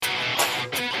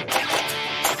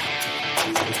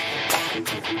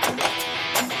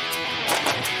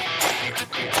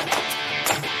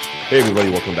Hey everybody,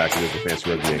 welcome back to the Fancy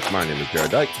Rugby Inc. My name is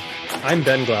Jared Dyke. I'm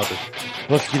Ben Glauser.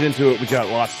 Let's get into it. We got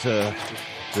lots to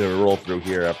roll through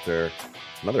here after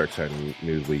another exciting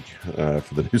news week for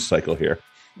the news cycle here.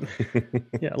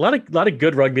 Yeah, a lot of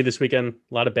good rugby this weekend.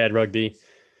 A lot of bad rugby.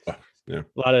 Yeah,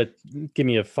 a lot of give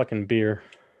me a fucking beer.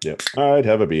 Yep, I'd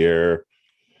have a beer.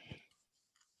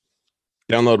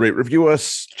 Download, rate, review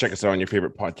us. Check us out on your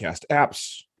favorite podcast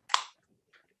apps.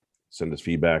 Send us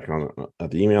feedback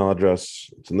at the email address.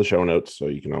 It's in the show notes, so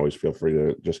you can always feel free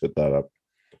to just hit that up.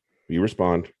 We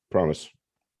respond, promise.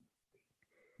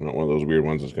 I'm not one of those weird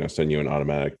ones that's going to send you an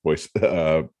automatic voice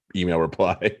email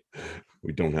reply.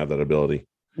 We don't have that ability.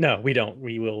 No, we don't.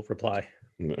 We will reply.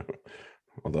 No.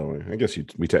 Although I guess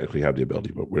we technically have the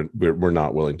ability, but we're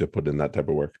not willing to put in that type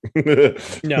of work.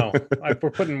 No, we're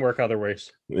putting work other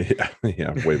ways. Yeah,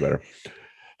 way better.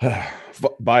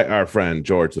 Buy our friend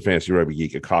George, the Fantasy Rugby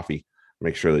Geek, a coffee.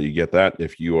 Make sure that you get that.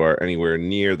 If you are anywhere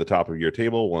near the top of your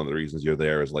table, one of the reasons you're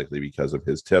there is likely because of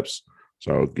his tips.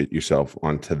 So get yourself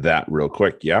onto that real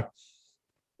quick. Yeah.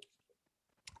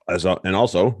 And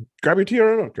also grab your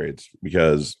TRN upgrades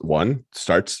because one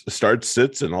starts,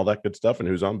 sits, and all that good stuff, and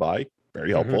who's on by.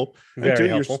 Very helpful. Mm-hmm. Very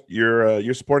helpful.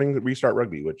 You're supporting Restart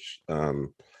Rugby, which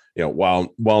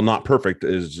while not perfect,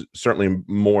 is certainly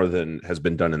more than has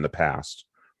been done in the past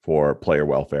for player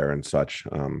welfare and such.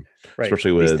 Right.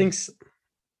 Especially with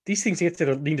these things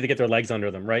need to get their legs under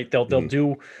them, right? They'll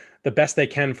do the best they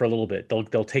can for a little bit.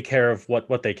 They'll take care of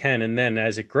what they can, and then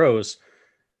as it grows,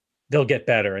 they'll get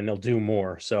better and they'll do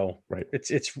more. So right,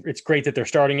 it's great that they're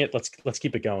starting it. Let's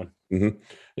keep it going. Mm-hmm.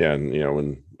 Yeah,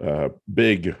 and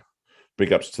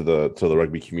big ups to the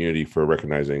rugby community for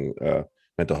recognizing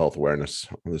mental health awareness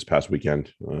this past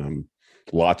weekend.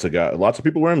 Lots of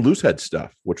people wearing loose head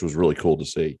stuff, which was really cool to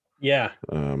see. Yeah.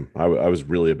 I was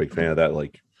really a big fan of that.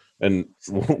 And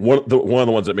one of the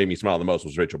ones that made me smile the most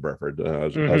was Rachel Burford. I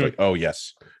was like, oh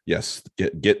yes,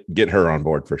 get her on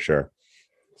board for sure.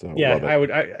 So yeah,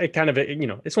 I kind of,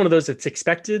 it's one of those that's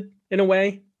expected in a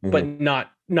way, but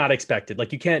not expected.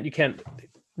 Like you can't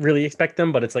really expect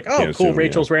them, but it's like, oh, cool.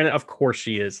 Rachel's wearing it. Of course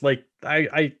she is. Like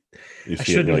I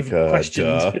shouldn't have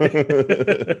questioned.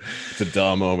 It's a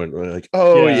duh moment. We're like,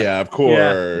 oh yeah, of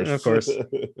course. Yeah, of course.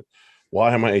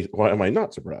 Why am I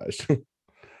not surprised?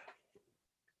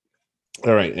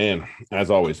 All right. And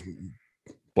as always,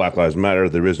 Black Lives Matter.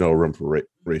 There is no room for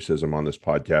racism on this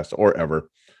podcast or ever,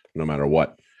 no matter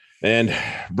what. And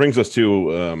brings us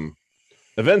to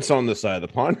events on this side of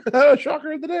the pond.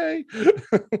 Shocker of the day.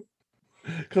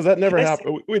 Because that never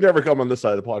happened. We never come on this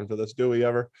side of the pond for this, do we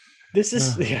ever? This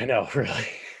is, no, really.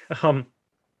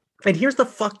 And here's the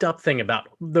fucked up thing about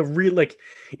the real,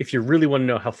 if you really want to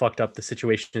know how fucked up the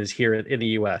situation is here in the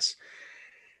US,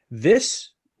 this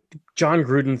John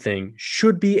Gruden thing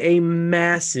should be a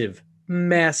massive,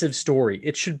 massive story.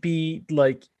 It should be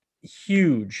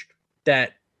huge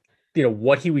that,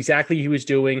 what he was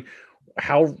doing,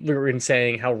 how they were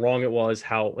saying how wrong it was,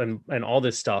 and all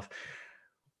this stuff.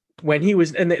 When he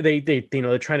was, and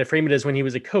they're trying to frame it as when he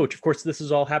was a coach. Of course, this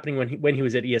is all happening when he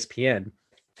was at ESPN,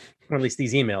 or at least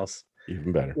these emails.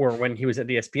 Even better. Or when he was at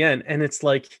ESPN, and it's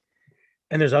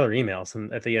and there's other emails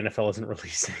that the NFL isn't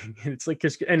releasing. It's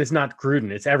and it's not Gruden.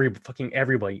 It's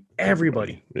everybody.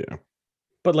 Yeah.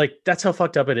 But that's how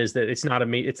fucked up it is that it's not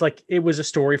it's it was a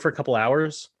story for a couple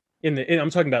hours I'm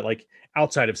talking about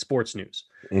outside of sports news,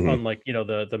 on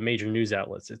the major news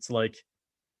outlets. It's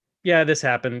yeah, this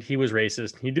happened. He was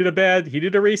racist. He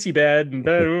did a racy bad, and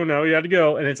no, he had to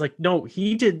go. And it's no,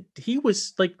 he did. He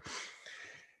was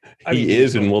he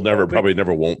is, and will probably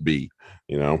never won't be.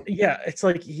 Yeah, it's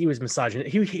he was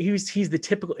misogynist. He's the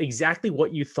typical, exactly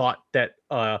what you thought that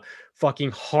fucking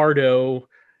hardo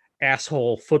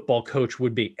asshole football coach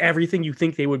would be. Everything you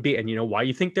think they would be, and you know why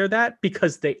you think they're that?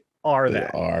 Because they are.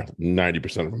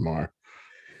 90% of them are.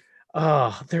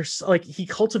 There's he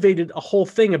cultivated a whole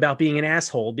thing about being an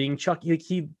asshole, being Chucky.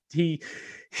 He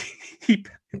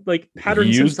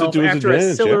patterns himself after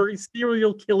a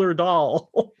serial killer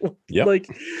doll. Yeah,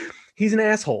 he's an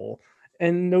asshole,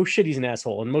 and no shit, he's an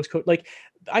asshole. And most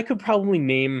I could probably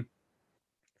name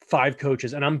 5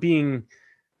 coaches, and I'm being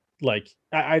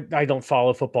I don't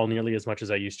follow football nearly as much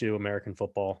as I used to, American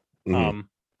football.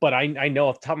 But I know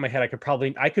off the top of my head, I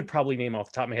could probably name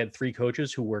off the top of my head 3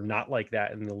 coaches who were not like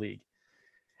that in the league.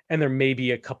 And there may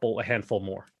be a handful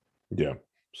more. Yeah.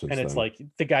 And it's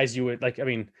the guys you would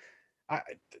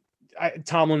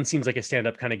Tomlin seems like a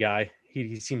stand-up kind of guy.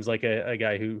 He seems like a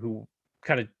guy who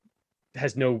kind of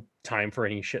has no time for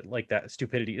any shit like that.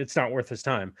 Stupidity. It's not worth his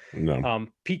time. No.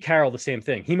 Pete Carroll, the same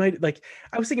thing. He might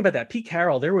I was thinking about that. Pete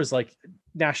Carroll, there was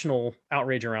national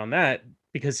outrage around that.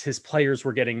 because his players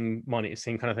were getting money.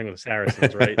 Same kind of thing with the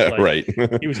Saracens, right? Like,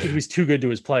 right. he was too good to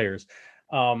his players.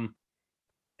 And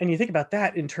you think about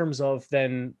that in terms of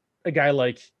then a guy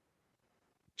like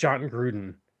John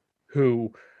Gruden,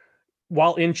 who,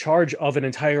 while in charge of an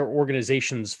entire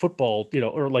organization's football,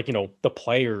 or like, the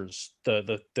players,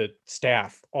 the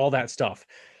staff, all that stuff,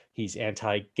 he's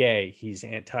anti-gay, he's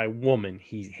anti-woman,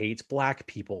 he hates black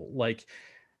people. Like,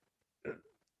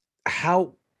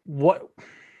 how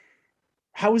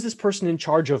is this person in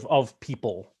charge of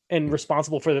people and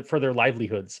responsible for their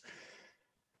livelihoods?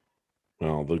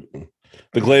 Well,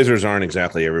 the Glazers aren't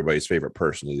exactly everybody's favorite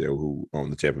person either, who own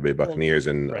the Tampa Bay Buccaneers,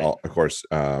 and right. of course,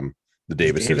 the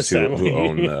Davises Davis who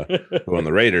own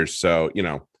the Raiders. So,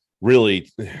 really,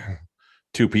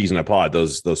 two peas in a pod.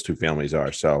 Those two families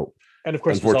are. So, and of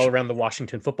course, it's all around the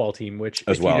Washington football team. Which,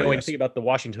 if you know anything about the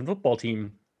Washington football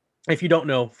team, if you don't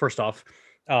know, first off,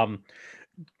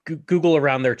 Google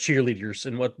around their cheerleaders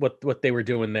and what they were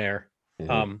doing there,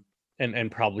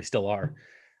 and probably still are.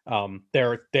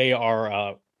 They are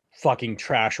a fucking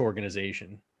trash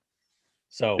organization.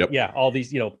 So yeah, all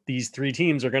these these three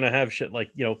teams are gonna have shit like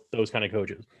those kind of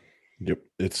coaches. Yep,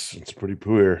 it's pretty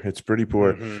poor. It's pretty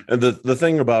poor. And the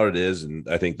thing about it is, and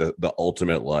I think the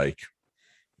ultimate, like,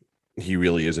 he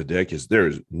really is a dick, is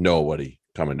there's nobody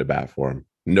coming to bat for him.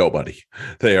 Nobody.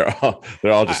 They're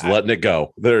all just letting it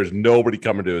go. There's nobody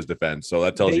coming to his defense. So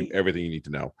that tells you everything you need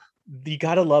to know. You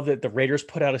gotta love that the Raiders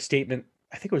put out a statement.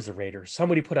 I think it was the Raiders.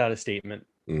 Somebody put out a statement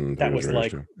that was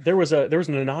like, there was an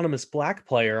anonymous black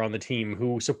player on the team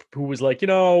who was like, you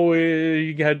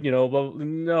had,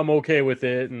 I'm okay with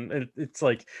it. And it's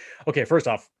like, okay, first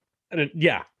off, an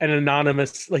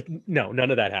anonymous, like, no,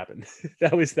 none of that happened.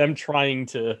 That was them trying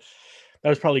to, that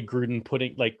was probably Gruden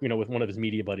putting, like, with one of his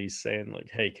media buddies saying, like,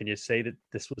 hey, can you say that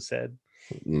this was said?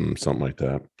 Something like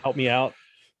that. Help me out.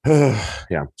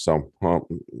 Yeah. So, well,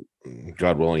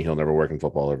 God willing, he'll never work in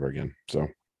football ever again. So.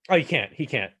 Oh, he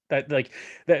can't.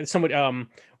 That somebody,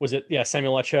 was it? Yeah.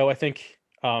 Samuel Ocho, I think,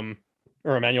 or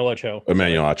Emmanuel Ocho.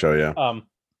 Yeah.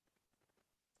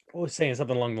 Was saying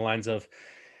something along the lines of,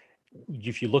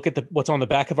 if you look at what's on the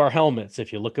back of our helmets,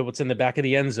 if you look at what's in the back of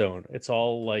the end zone, it's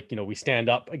all like, we stand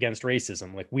up against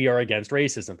racism. Like, we are against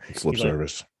racism. It's lip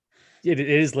service. It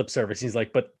is lip service. He's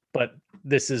like, but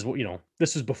this is what,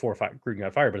 this was before Gruden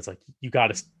got fired, but it's like, you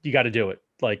got to do it.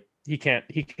 Like, he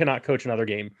cannot coach another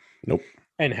game. Nope.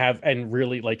 And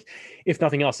really, like, if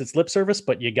nothing else, it's lip service,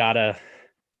 but you gotta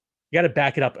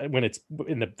back it up when it's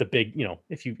in the big,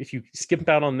 if you skip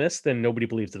out on this, then nobody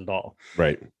believes it at all.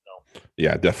 Right. So,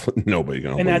 yeah, definitely nobody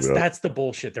gonna. And that's the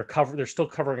bullshit. They're still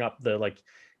covering up the, like,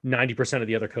 90% of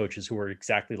the other coaches who are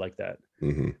exactly like that.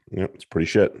 Yep, it's pretty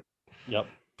shit. Yep.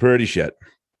 Pretty shit.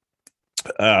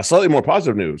 Slightly more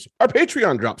positive news. Our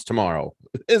Patreon drops tomorrow.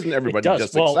 Isn't everybody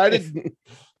just excited?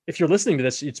 If you're listening to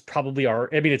this, it's probably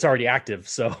it's already active.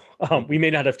 So we may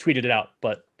not have tweeted it out,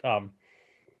 but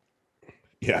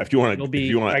yeah, if you want to,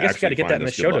 I guess you got to get that in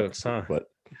the show notes, huh?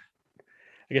 But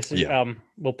I guess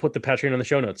we'll put the Patreon in the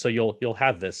show notes, so you'll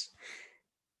have this.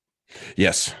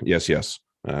 Yes.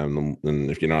 And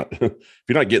if you're not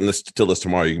getting this till this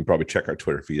tomorrow, you can probably check our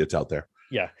Twitter feed. It's out there.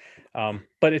 Yeah.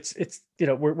 But it's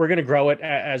we're going to grow it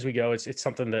as we go. It's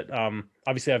something that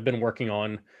obviously I've been working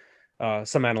on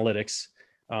some analytics.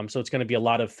 So it's going to be a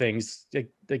lot of things,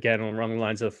 again, along the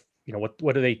lines of,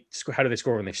 how do they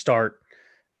score when they start?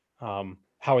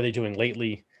 How are they doing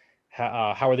lately?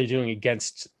 How are they doing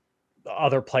against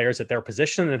other players at their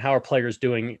position? And how are players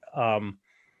doing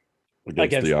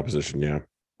against the opposition? Yeah.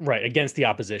 Right. Against the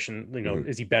opposition,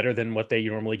 is he better than what they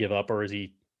normally give up, or does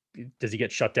he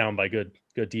get shut down by good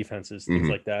defenses, things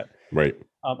like that? Right.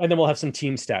 And then we'll have some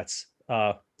team stats,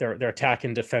 their attack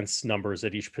and defense numbers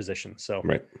at each position. So,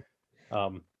 right.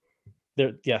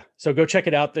 So go check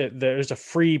it out. There's a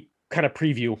free kind of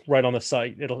preview right on the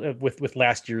site. It'll with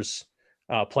last year's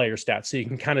player stats, so you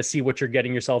can kind of see what you're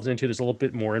getting yourselves into. There's a little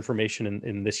bit more information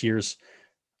in this year's,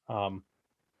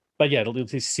 but yeah, it'll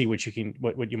see what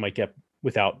you might get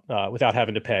without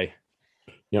having to pay.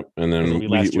 Yep, and then we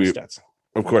stats.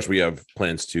 Of course, we have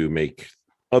plans to make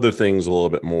other things a little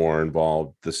bit more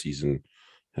involved this season.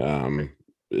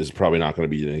 Is probably not going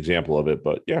to be an example of it,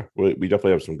 but yeah, we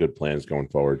definitely have some good plans going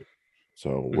forward.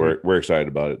 So we're excited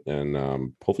about it,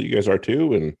 and hopefully you guys are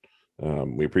too.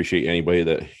 And we appreciate anybody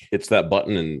that hits that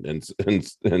button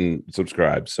and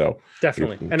subscribe. So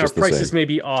definitely, and our prices may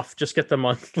be off. Just get the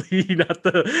monthly, not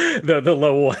the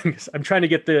low ones. I'm trying to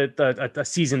get the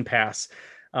season pass.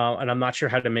 And I'm not sure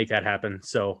how to make that happen.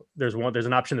 So there's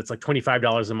an option that's like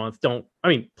 $25 a month.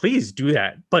 Please do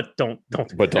that, but don't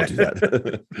do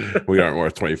that. We aren't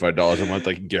worth $25 a month.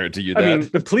 I can guarantee you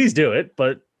that. But please do it,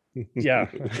 but Yeah.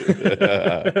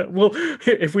 Well,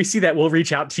 if we see that, we'll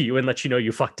reach out to you and let you know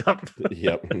you fucked up.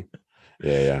 Yep.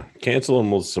 Yeah. Cancel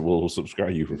and we'll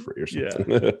subscribe you for free or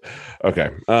something. Yeah.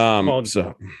 Okay.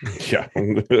 So yeah.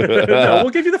 No, we'll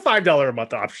give you the $5 a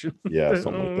month option. Yeah,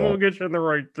 something like that. We'll get you in the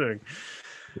right thing.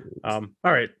 All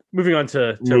right. Moving on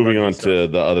to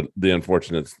the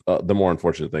unfortunate, the more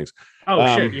unfortunate things.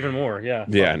 Oh shit, even more. Yeah.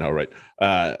 Yeah, I know, right?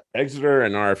 Exeter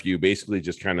and RFU basically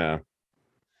just kind of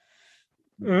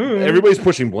everybody's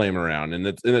pushing blame around, and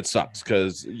it sucks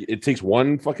because it takes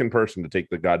one fucking person to take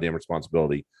the goddamn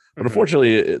responsibility. But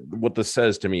unfortunately, what this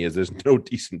says to me is there's no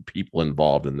decent people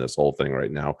involved in this whole thing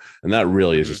right now, and that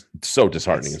really is just so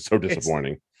disheartening and so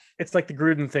disappointing. It's like the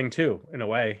Gruden thing too, in a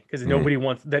way, because nobody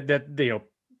wants that.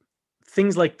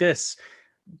 Things like this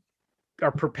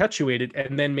are perpetuated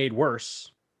and then made worse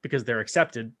because they're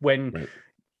accepted when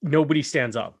nobody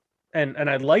stands up. And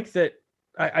I like that.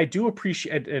 I do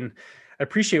appreciate and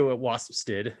appreciate what Wasps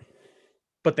did,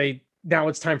 but now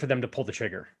it's time for them to pull the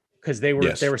trigger, because they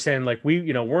were saying like,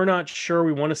 we're not sure.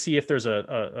 We want to see if there's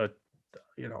a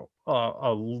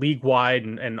league wide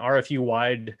and RFU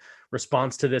wide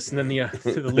response to this, and then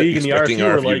the league and the RFU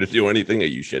were like, to do anything. Are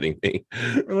you shitting me?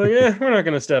 We're like, yeah, we're not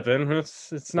going to step in.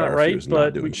 It's not right. But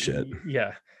not doing shit.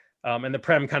 Yeah. And the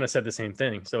Prem kind of said the same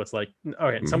thing. So it's like,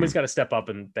 okay, somebody's got to step up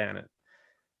and ban it.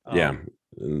 Yeah.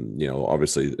 And,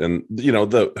 obviously, and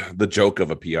the joke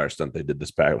of a PR stunt they did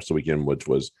this past weekend, which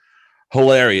was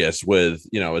hilarious, with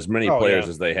as many players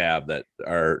as they have that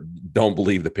don't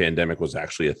believe the pandemic was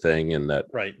actually a thing, and that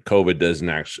COVID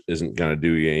isn't going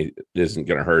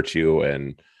to hurt you,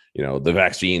 and the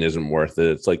vaccine isn't worth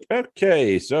it. It's like,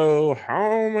 okay, so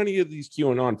how many of these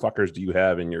QAnon fuckers do you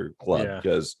have in your club?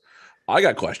 Because I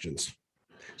got questions.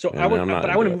 So I want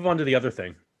to move on to the other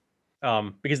thing.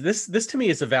 Because this to me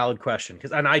is a valid question,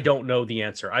 and I don't know the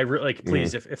answer. I really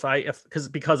please,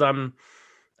 because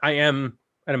I am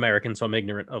an American, so I'm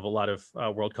ignorant of a lot of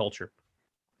world culture.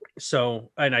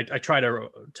 So, and I try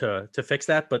to fix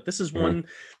that, but this is one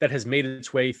that has made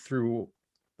its way through,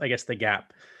 I guess, the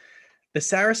gap. The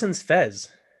Saracens fez.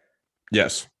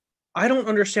 Yes. I don't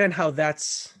understand how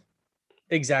that's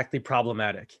exactly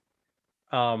problematic.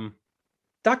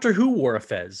 Doctor Who wore a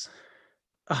fez.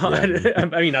 I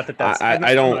mean, not that that's.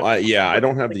 I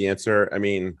don't have the answer. I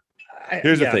mean,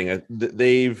 here's the thing: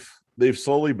 they've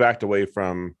slowly backed away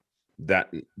from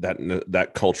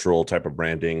that cultural type of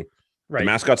branding. Right. The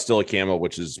mascot's still a camel,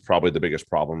 which is probably the biggest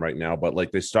problem right now. But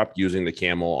like, they stopped using the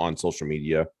camel on social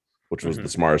media, which was the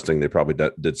smartest thing they probably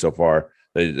did so far.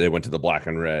 They went to the black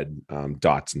and red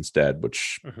dots instead,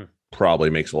 which probably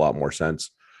makes a lot more sense.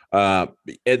 That's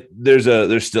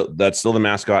still the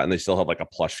mascot, and they still have like a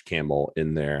plush camel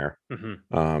in there in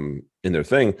their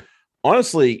thing.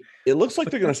 Honestly, it looks like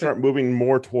they're going to start moving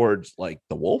more towards like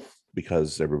the wolf,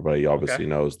 because everybody obviously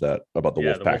knows that about the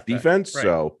wolf pack defense. Right.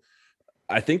 So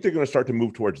I think they're going to start to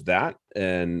move towards that,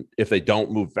 and if they don't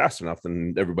move fast enough,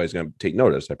 then everybody's going to take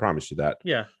notice. I promise you that.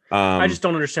 Yeah. I just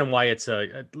don't understand why it's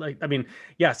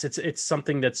yes, it's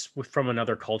something that's from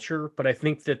another culture, but I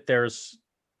think that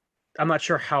I'm not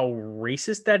sure how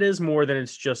racist that is, more than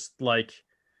it's just like,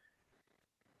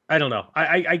 I don't know.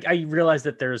 I realize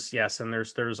that there's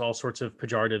all sorts of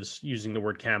pejoratives using the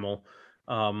word camel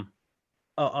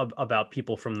about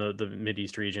people from the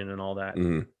Mideast region and all that.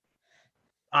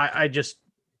 I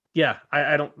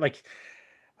don't like,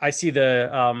 I see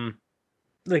the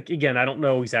again, I don't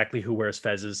know exactly who wears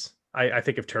fezes. I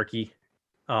think of Turkey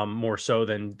more so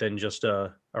than just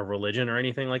a religion or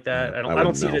anything like that. I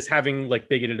don't see this having like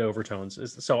bigoted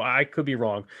overtones. So I could be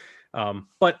wrong.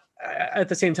 But at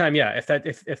the same time, if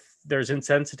there's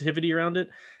insensitivity around it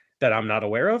that I'm not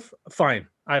aware of, fine.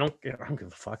 I don't give a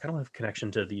fuck. I don't have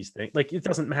connection to these things. Like, it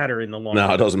doesn't matter in the long run.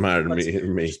 No, it doesn't matter to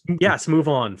me. Yes, move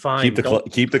on. Fine.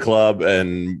 Keep the club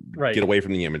and get away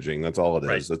from the imaging. That's all it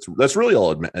is. That's really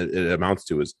all it amounts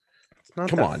to. Is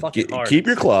come on, keep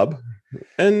your club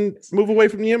and move away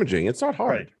from the imaging. It's not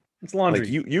hard. Right. It's laundry.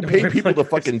 Like, you pay people to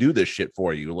fucking do this shit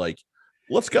for you. Like,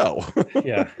 let's go.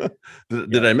 Yeah.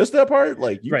 Did I miss that part?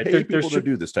 Like, you pay people to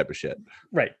do this type of shit.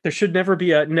 Right. There should never be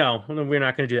no, we're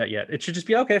not going to do that yet. It should just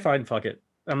be, okay, fine, fuck it.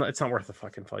 It's not worth the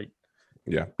fucking fight.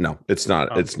 Yeah. No, it's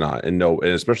not. It's not. And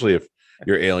especially if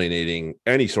you're alienating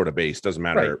any sort of base, doesn't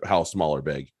matter how small or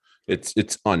big.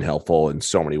 It's unhelpful in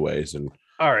so many ways. And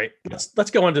all right,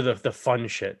 let's go on to the fun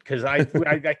shit, because I've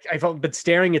been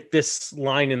staring at this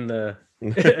line in the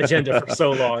agenda for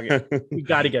so long. We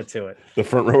got to get to it. The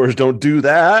front rowers don't do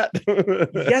that.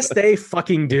 Yes, they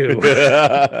fucking do.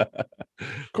 Of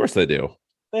course they do.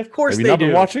 Of course they do. Have you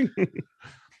not been watching?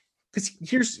 Because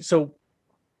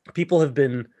people have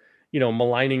been,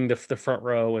 maligning the front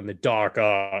row and the dark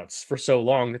arts for so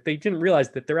long that they didn't realize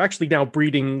that they're actually now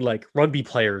breeding like rugby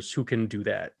players who can do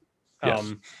that.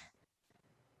 Yes.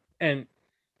 And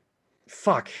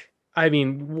fuck, I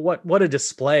mean, what a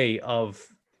display of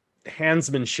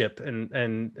handsmanship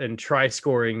and try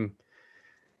scoring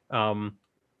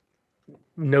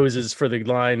noses for the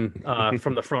line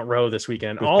from the front row this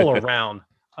weekend all around.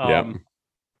 Yeah.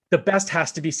 The best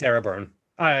has to be Sarah Byrne.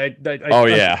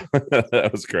 That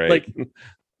was great. Like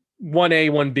 1A,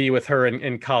 1B with her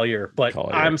and Collier, but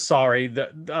I'm sorry,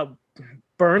 the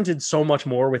Byrne did so much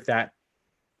more with that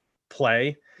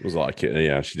play. It was a lot.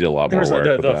 Yeah, she did a lot more work.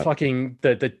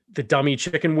 The dummy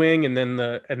chicken wing, and then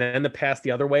the pass the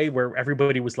other way, where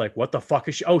everybody was like, "What the fuck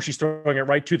is she? Oh, she's throwing it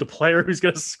right to the player who's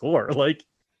gonna score!" Like,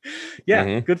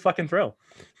 yeah, good fucking throw.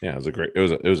 Yeah,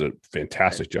 it was a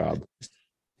fantastic job.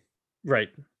 Right.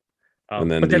 And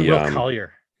then Will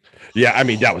Collier. Yeah, I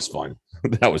mean that was fun.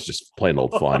 That was just plain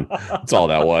old fun. That's all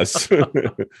that was.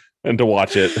 And to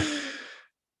watch it.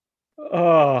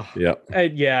 Oh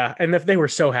yeah, and if they were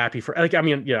so happy for, like, I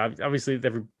mean, yeah, obviously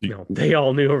they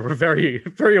all knew, were very,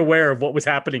 very aware of what was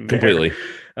happening there. Completely.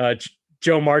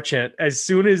 Joe Marchant, as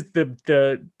soon as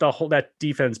the whole that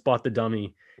defense bought the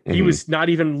dummy, he was not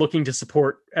even looking to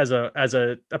support as a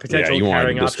potential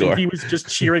carrying option. He was just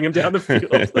cheering him down the field.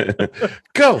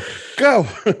 Go.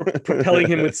 Propelling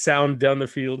him with sound down the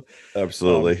field.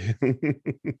 Absolutely.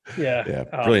 Yeah.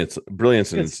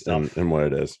 Brilliance in what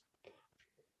it is.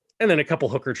 And then a couple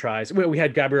hooker tries. We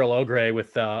had Gabrielle Ogre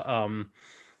with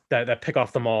that pick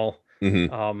off the maul.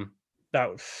 That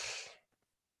was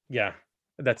the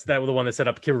one that set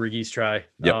up Kirugi's try.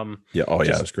 Yep.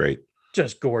 That was great.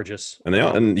 Just gorgeous.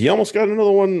 And he almost got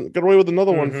away with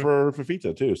another one for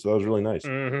Fifita too. So that was really nice.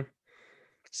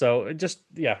 So just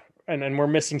and we're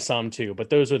missing some too,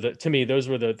 but those were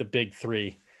the big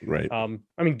three. Right. I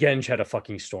mean, Genge had a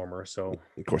fucking stormer, so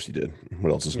of course he did.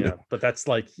 What else is new? But that's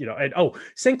like, Kyle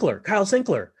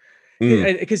Sinkler.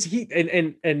 Because he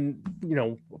and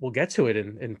we'll get to it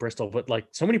in Bristol, but like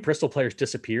so many Bristol players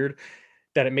disappeared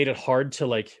that it made it hard to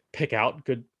like pick out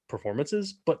good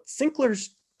performances. But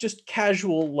Sinkler's just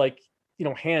casual, like,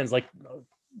 hands, like,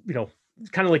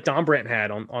 kind of like Don Brandt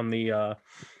had on the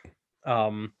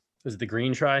was it the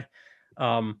green try,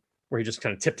 where he just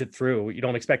kind of tipped it through. You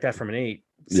don't expect that from an 8.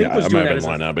 Sinkler's doing that as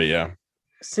Lina, but yeah.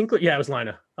 Sinkler, it was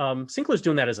Lina. Sinkler's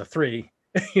doing that as a 3,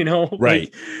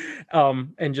 right?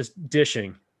 And just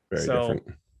dishing. Very different.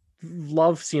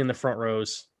 Love seeing the front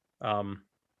rows,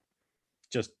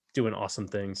 just doing awesome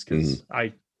things, because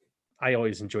I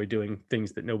always enjoy doing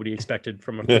things that nobody expected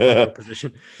from a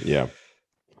position. Yeah.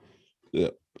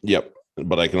 Yep.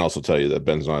 But I can also tell you that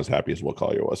Ben's not as happy as what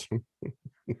Collier was.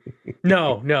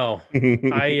 No.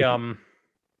 I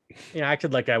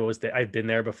acted like I was there. I've been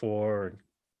there before.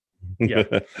 Yeah.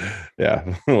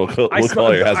 Yeah. Well,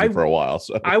 Collier hasn't for a while.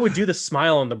 So I would do the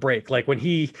smile on the break, like when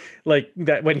he threw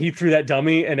that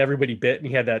dummy and everybody bit and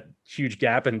he had that huge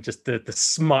gap, and just the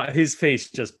smile, his face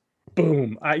just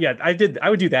boom. I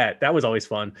would do that. That was always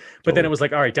fun. But then it was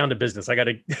like, all right, down to business. I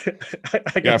gotta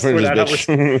sort out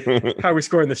how we're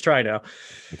scoring this try now.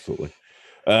 Absolutely.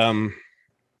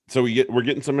 So we're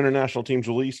getting some international teams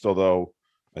released, although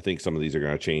I think some of these are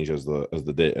going to change as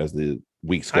the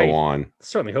weeks go on.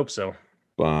 Certainly hope so.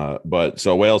 But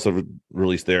so Wales have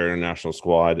released their international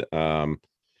squad. The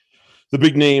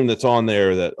big name that's on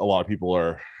there that a lot of people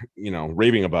are,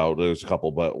 raving about, there's a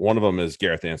couple, but one of them is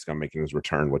Gareth Anscombe making his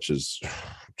return, which is,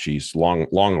 long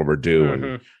overdue.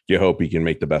 And you hope he can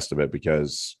make the best of it,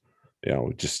 because,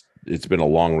 it's been a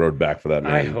long road back for that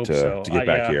man to get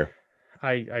back here.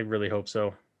 I really hope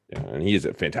so. Yeah, and he is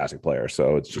a fantastic player.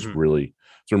 So it's just really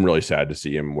sad to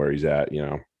see him where he's at,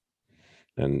 and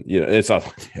it's not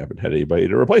like they haven't had anybody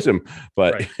to replace him,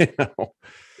 but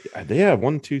they have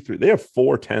 1, 2, 3. They have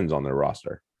 4 10s on their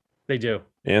roster. They do.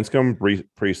 Anscombe,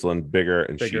 Priestland, Bigger,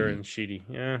 and Sheedy.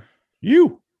 Yeah.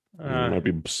 You might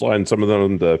be sliding some of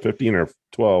them to 15 or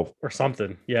 12 or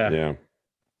something. Yeah. Yeah.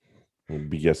 I'll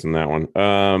be guessing that one.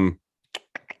 And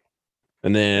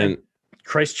then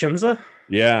Christ Chinza.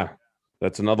 Yeah,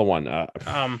 that's another one. Out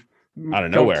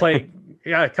of nowhere.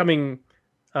 Coming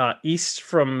east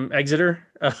from Exeter.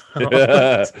 That's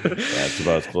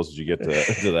about as close as you get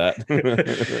to that.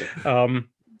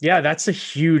 That's a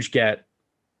huge get,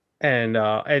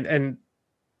 and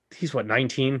he's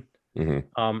 19.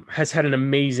 Has had an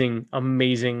amazing.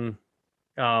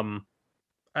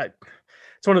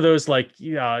 It's one of those, like,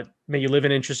 may you live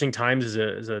in interesting times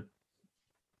is a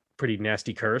pretty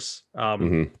nasty curse.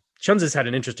 Chunza's had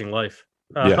an interesting life.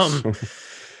 Yes.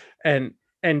 and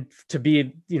to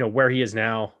be, where he is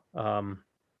now,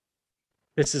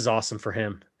 this is awesome for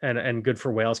him and good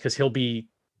for Wales because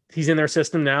he's in their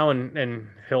system now and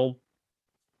he'll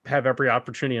have every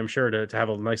opportunity, I'm sure, to have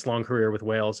a nice long career with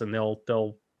Wales, and they'll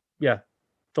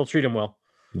treat him well.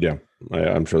 Yeah,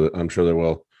 I'm sure they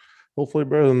will. Hopefully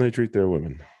better than they treat their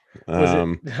women.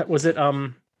 Was it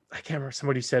I can't remember,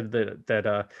 somebody said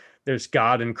that there's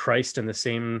God and Christ in the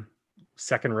same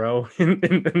second row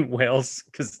in Wales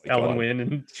because Ellen Wynn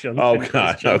and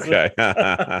God. Okay.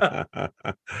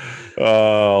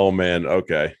 Oh man.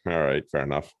 Okay. All right. Fair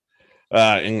enough.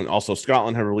 And also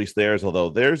Scotland have released theirs, although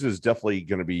theirs is definitely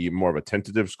going to be more of a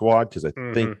tentative squad because I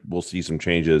think we'll see some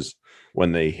changes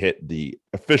when they hit the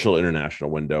official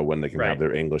international window when they can have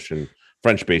their English and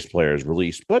French-based players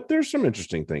released. But there's some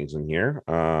interesting things in here.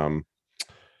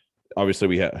 Obviously,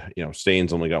 we have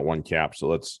Staines only got one cap,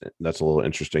 so that's a little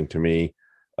interesting to me.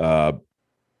 Yeah,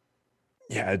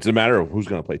 it's a matter of who's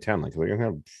going to play 10. Like, they're going to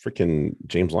have freaking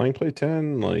James Lang play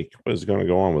 10. Like, what is going to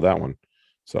go on with that one?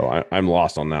 So I'm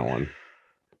lost on that one.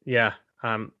 Yeah,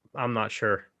 I'm not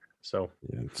sure. So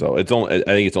yeah, so it's only. I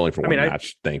think it's only for one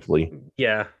match, thankfully.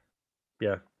 Yeah.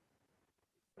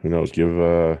 Who knows? Give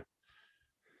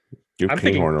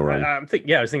Kinghorn a run. I was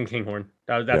thinking Kinghorn.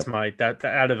 That's that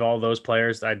out of all those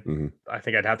players, I think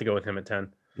I'd have to go with him at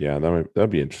 10. Yeah, that'd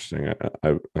be interesting.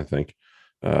 I think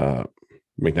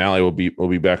McNally will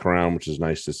be back around, which is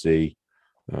nice to see.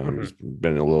 He's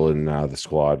been a little in and out of the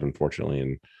squad, unfortunately,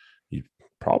 and he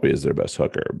probably is their best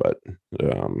hooker, but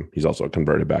he's also a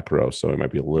converted back row, so he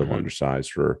might be a little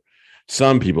undersized for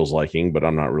some people's liking, but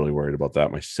I'm not really worried about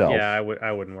that myself. Yeah,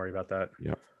 I wouldn't worry about that.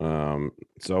 Yeah.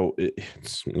 So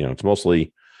it's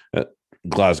mostly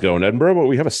Glasgow and Edinburgh, but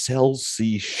we have a Cell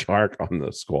C Shark on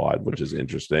the squad, which is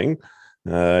interesting.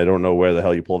 I don't know where the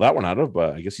hell you pull that one out of,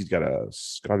 but I guess he's got a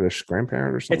Scottish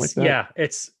grandparent or something like that. Yeah,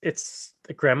 it's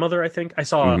a grandmother, I think. I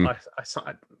saw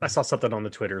something on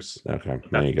the Twitters. Okay,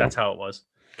 there you go. That's how it was.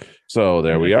 So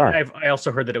there we are. I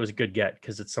also heard that it was a good get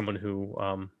because it's someone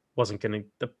who wasn't going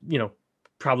to,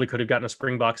 probably could have gotten a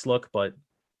Springboks look, but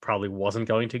probably wasn't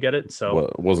going to get it.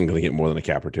 So wasn't going to get more than a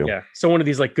cap or two. Yeah. So one of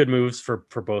these like good moves for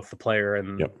both the player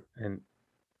and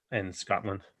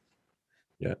Scotland.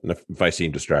 Yeah, and if I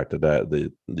seem distracted, that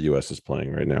the U.S. is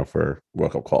playing right now for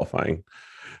World Cup qualifying.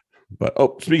 But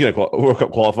speaking of World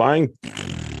Cup qualifying,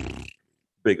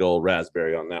 big old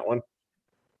raspberry on that one.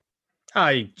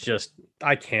 I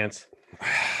can't.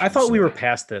 I thought we were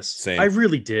past this. Same. I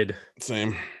really did.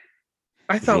 Same.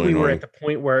 I thought we were at the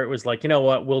point where it was like, you know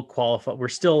what, we'll qualify. We're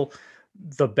still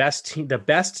the best team, the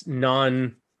best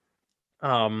non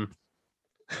Argentina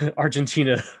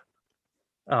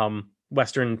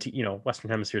Western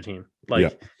Hemisphere team.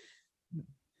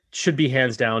 Should be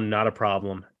hands down not a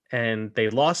problem. And they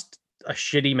lost a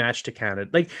shitty match to Canada.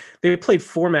 Like, they played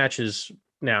 4 matches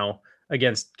now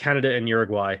against Canada and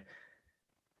Uruguay.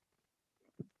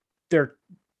 They're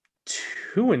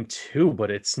 2-2,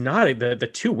 but it's not the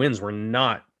 2 wins were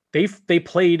not. They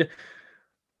played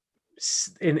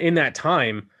in that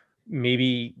time,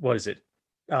 maybe, what is it?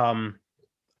 4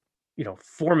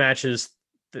 matches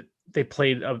that they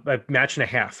played a match and a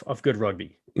half of good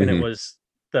rugby. And it was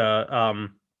the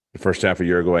first half of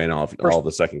Uruguay and all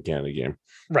the second Canada game.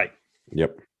 Right.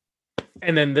 Yep.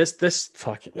 And then this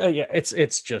fucking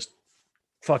it's just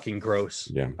fucking gross.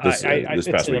 Yeah. This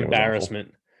it's an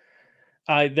embarrassment.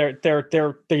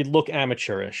 They look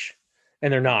amateurish,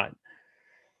 and they're not.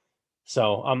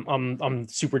 So I'm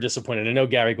super disappointed. I know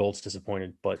Gary Gold's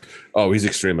disappointed, but he's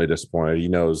extremely disappointed. He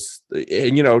knows,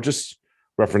 and just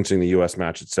referencing the U.S.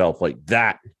 match itself, like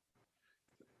that,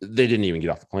 they didn't even get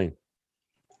off the plane.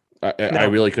 I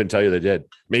really couldn't tell you they did.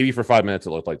 Maybe for 5 minutes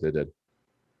it looked like they did.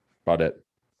 About it.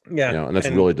 Yeah, and that's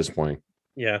really disappointing.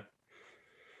 Yeah,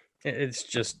 it's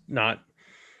just not.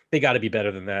 They got to be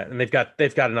better than that, and they've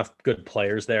got enough good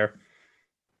players there.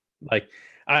 Like,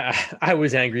 I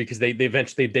was angry because they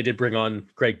eventually did bring on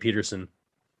Greg Peterson,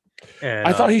 and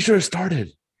I thought he should have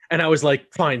started. And I was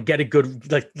like, fine, get a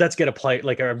good, like, let's get a play,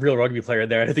 like a real rugby player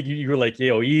there. And I think you were like,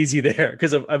 easy there,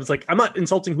 because I was like, I'm not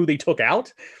insulting who they took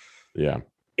out. Yeah,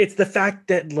 it's the fact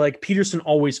that like Peterson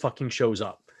always fucking shows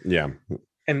up. Yeah,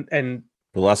 and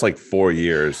the last like 4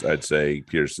 years, I'd say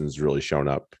Peterson's really shown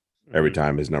up every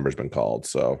time his number's been called.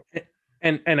 So,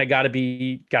 and I gotta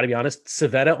be honest,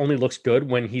 Savetta only looks good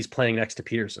when he's playing next to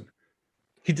Peterson.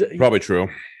 Probably true.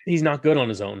 He's not good on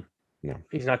his own. No,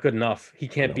 he's not good enough. He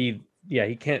can't be. Yeah,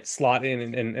 he can't slot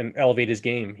in and elevate his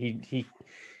game.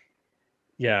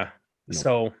 No.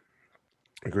 So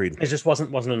agreed. It just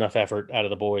wasn't enough effort out of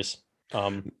the boys.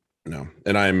 No,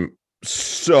 and I'm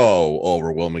so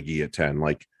over Will McGee at 10.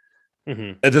 Like,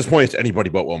 at this point, it's anybody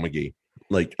but Will McGee.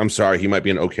 Like, I'm sorry, he might be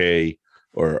an okay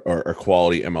or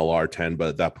quality MLR 10, but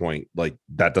at that point, like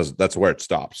that's where it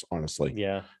stops, honestly.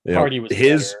 Yeah. Hardy was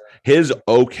his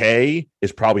okay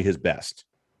is probably his best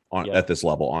at this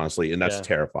level, honestly, and that's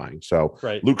terrifying. So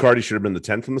Luke Hardy should have been the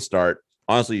 10 from the start.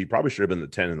 Honestly, he probably should have been the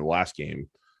 10 in the last game,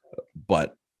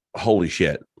 but holy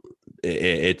shit,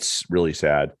 it's really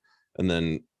sad. And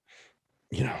then,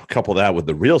 couple that with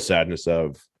the real sadness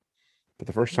of, for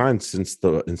the first time since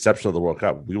the inception of the World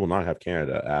Cup, we will not have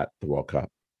Canada at the World Cup.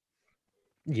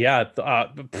 Yeah.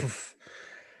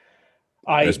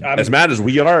 As mad as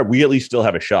we are, we at least still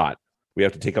have a shot. We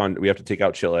have to take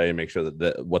out Chile and make sure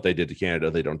that what they did to Canada,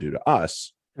 they don't do to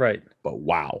us. Right. But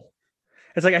wow.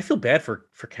 It's like, I feel bad for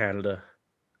Canada.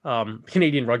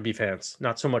 Canadian rugby fans,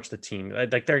 not so much the team.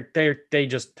 Like they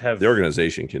just have, the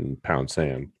organization can pound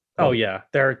sand. Oh yeah.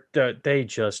 They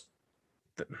just,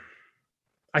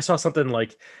 I saw something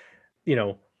like,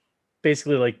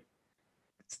 basically like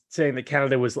saying that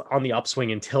Canada was on the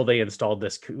upswing until they installed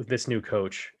this new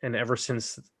coach, and ever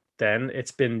since then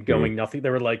it's been going nothing. They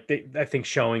were like, I think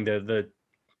showing the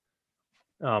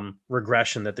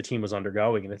regression that the team was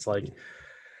undergoing, and it's like,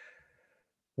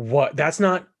 what? That's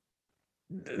not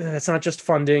just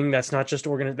funding. That's not just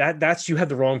that's you have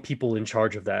the wrong people in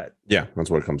charge of that. Yeah, that's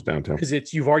what it comes down to.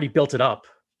 Because you've already built it up.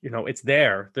 It's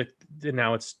there.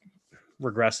 Now it's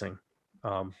regressing.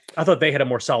 I thought they had a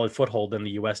more solid foothold than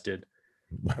the U.S. did.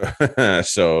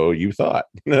 So you thought.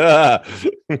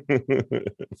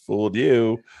 Fooled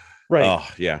you. Right. Oh,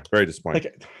 yeah. Very disappointing.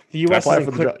 Like, the U.S. Can I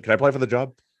apply for the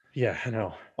job? Yeah, I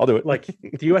know. I'll do it. Like,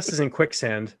 the U.S. is in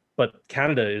quicksand, but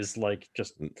Canada is like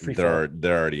just free fall.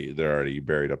 They're already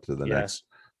buried up to the necks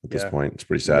at this point. It's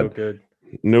pretty sad. No good.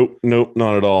 Nope,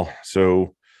 not at all.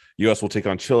 So U.S. will take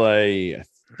on Chile, I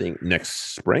think,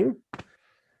 next spring.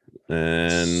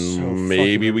 And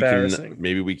maybe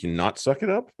we can not suck it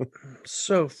up.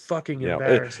 So fucking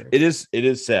embarrassing. It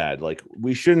is sad. Like,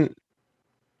 we should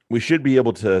be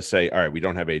able to say, all right, we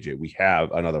don't have AJ, we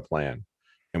have another plan,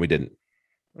 and we didn't.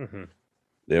 Mm-hmm.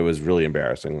 It was really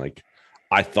embarrassing. Like,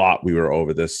 I thought we were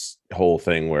over this whole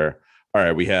thing where, all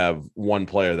right, we have one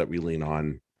player that we lean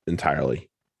on entirely,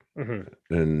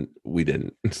 and we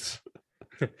didn't. It's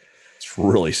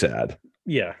really sad.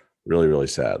 Yeah, really, really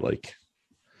sad. Like,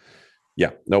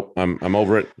 yeah, nope, I'm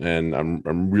over it, and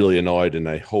I'm really annoyed, and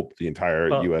I hope the entire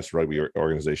U.S. rugby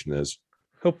organization is.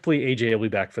 Hopefully AJ will be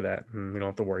back for that, and we don't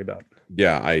have to worry about it.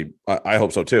 Yeah, I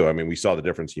hope so too. I mean, we saw the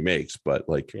difference he makes, but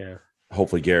like,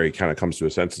 hopefully Gary kind of comes to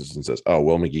his senses and says, "Oh,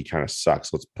 Will McGee kind of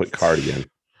sucks. Let's put Cardi in."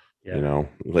 Yeah.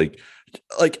 Like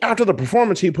after the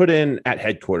performance he put in at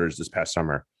headquarters this past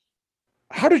summer,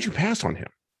 how did you pass on him?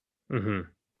 Mm-hmm.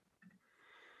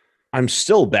 I'm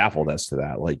still baffled as to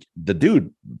that. Like, the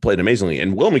dude played amazingly,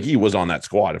 and Will McGee was on that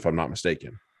squad, if I'm not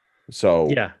mistaken.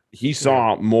 So he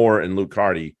saw more in Luke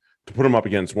Carty to put him up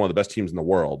against one of the best teams in the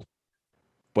world,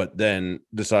 but then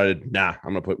decided, nah,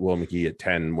 I'm going to put Will McGee at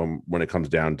 10 when it comes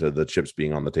down to the chips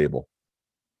being on the table.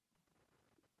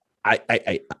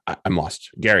 I'm lost,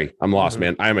 Gary. I'm lost,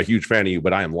 man. I am a huge fan of you,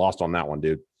 but I am lost on that one,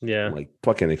 dude. Yeah, like,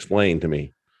 fucking explain to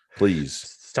me, please.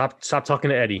 Stop talking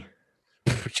to Eddie.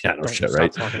 Yeah, no shit,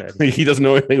 right? He doesn't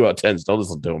know anything about tens. Don't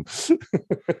listen to him.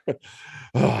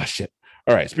 Oh shit!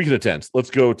 All right. Speaking of tens,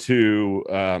 let's go to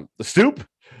the stoop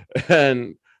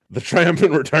and the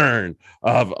triumphant return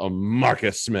of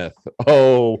Marcus Smith.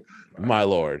 Oh my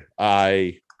lord! Are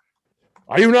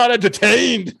you not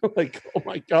entertained? Like, oh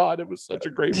my god, it was such a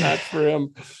great match for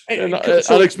him, and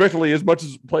unexpectedly, as much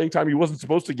as playing time he wasn't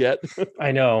supposed to get.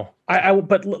 I know. I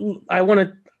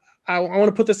want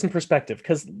to put this in perspective,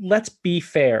 because let's be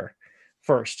fair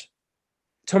first.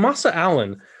 Tomasa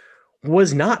Allen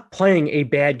was not playing a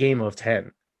bad game of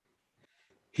 10.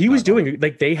 He was doing,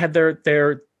 like, they had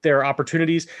their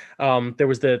opportunities. There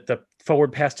was the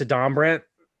forward pass to Dombrandt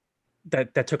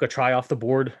that took a try off the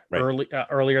board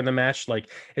earlier in the match. Like,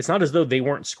 it's not as though they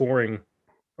weren't scoring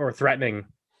or threatening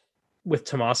with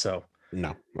Tommaso.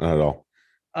 No, not at all.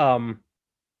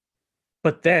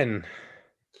 But then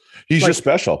he's just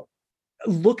special.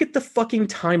 Look at the fucking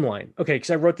timeline. Okay, because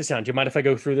I wrote this down. Do you mind if I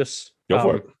go through this? Go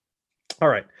for it. All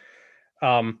right.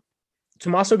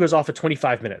 Tommaso goes off at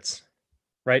 25 minutes,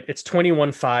 right? It's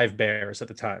 21-5 Bears at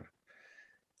the time.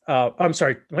 I'm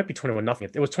sorry, it might be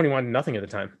 21-0. It was 21-0 at the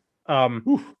time.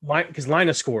 Because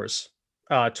Linus scores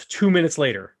 2 minutes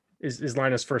later is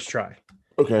Linus' first try.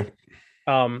 Okay.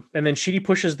 And then Sheedy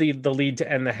pushes the lead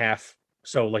to end the half.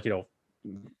 So, like,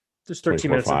 there's 13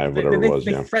 minutes.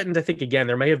 They threatened, I think, again.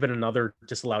 There may have been another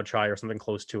disallowed try or something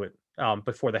close to it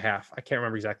before the half. I can't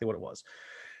remember exactly what it was.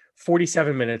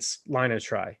 47 minutes, Linus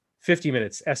try. 50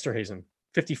 minutes, Esterhazen.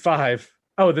 55.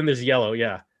 Oh, then there's yellow.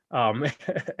 Yeah.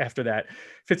 After that,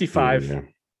 55 Yeah.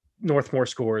 Northmore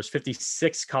scores,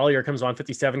 56 Collier comes on,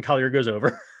 57 Collier goes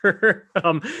over,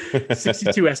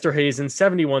 62 Esterhazen,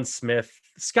 71 Smith,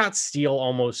 Scott Steele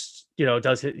almost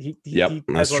does it. Yep, He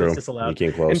that's has one true. assist allowed, He came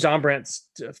and close. Don Brandt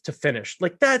to finish.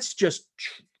 Like that's just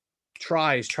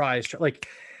tries like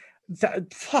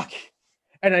that. Fuck.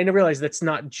 And I realized that's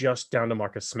not just down to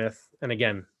Marcus Smith. And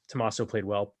again, Tommaso played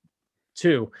well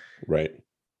too. Right.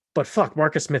 But fuck,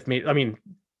 Marcus Smith made. I mean,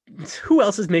 who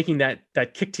else is making that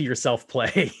kick to yourself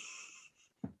play?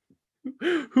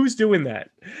 Who's doing that?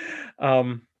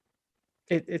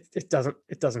 It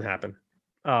doesn't happen.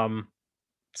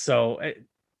 So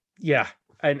yeah,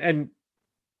 and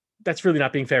that's really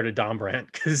not being fair to Don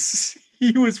Brandt because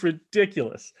he was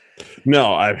ridiculous.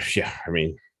 No, I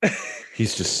mean,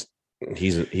 he's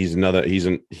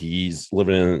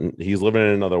living in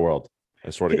another world. I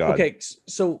swear to God. Okay,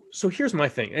 so here's my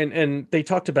thing, and they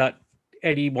talked about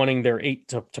Eddie wanting their 8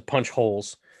 to punch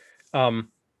holes.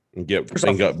 And get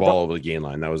ball over the gain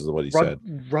line. That was what he said.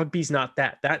 Rugby's not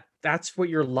that. That's what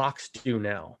your locks do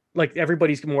now. Like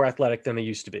everybody's more athletic than they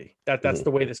used to be. That's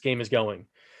the way this game is going.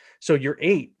 So your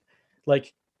 8,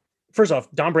 like first off,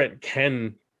 Don Brandt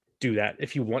can do that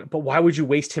if you want, but why would you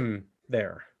waste him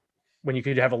there when you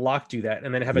could have a lock do that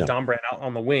and then have a Don Brandt out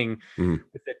on the wing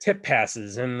with the tip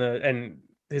passes and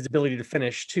his ability to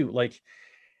finish too? Like,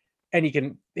 and he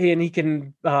can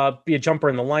be a jumper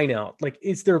in the line out. Like,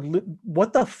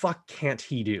 what the fuck can't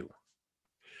he do?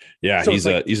 Yeah, so he's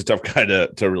a tough guy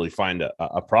to really find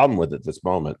a problem with at this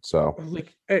moment. So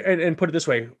like, and put it this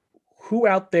way, who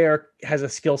out there has a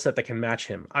skill set that can match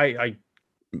him? I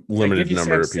limited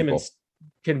number of people Simmons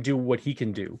can do what he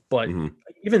can do, but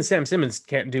even Sam Simmons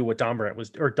can't do what Don Brandt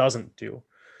doesn't do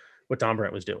what Don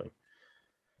Brandt was doing.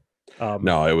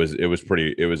 No, it was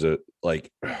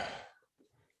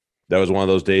that was one of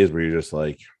those days where you're just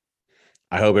like,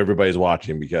 I hope everybody's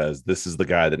watching because this is the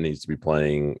guy that needs to be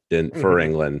playing for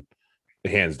England,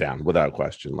 hands down, without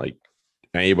question. Like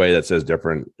anybody that says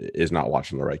different is not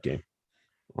watching the right game,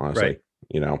 honestly.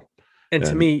 Right. And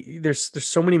to me, there's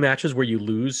so many matches where you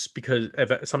lose because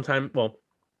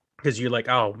because you're like,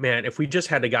 oh man, if we just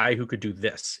had a guy who could do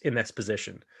this in this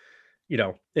position, in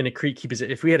a keep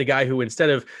position, if we had a guy who instead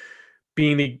of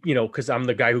being because I'm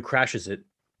the guy who crashes it,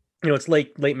 it's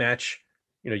late match,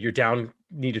 you're down,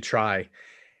 need to try,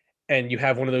 and you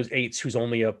have one of those 8s who's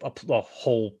only a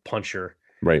hole puncher.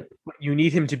 Right. You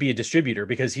need him to be a distributor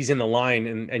because he's in the line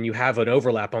and you have an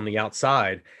overlap on the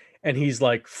outside. And he's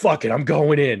like, fuck it, I'm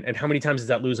going in. And how many times does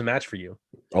that lose a match for you?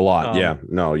 A lot. Yeah.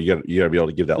 No, you got to be able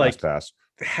to give that last pass.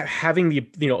 Having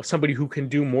the, somebody who can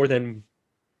do more than,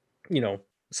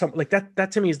 some like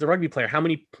that to me is the rugby player. How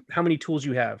many tools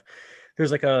you have?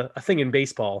 There's like a thing in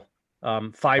baseball,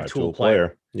 5-tool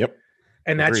player. Yep.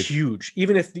 And that's huge.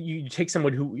 Even if you take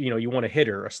someone who, you want a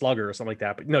hitter, a slugger or something like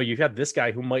that. But no, you have this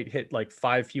guy who might hit like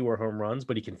 5 fewer home runs,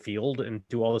 but he can field and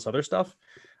do all this other stuff.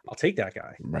 I'll take that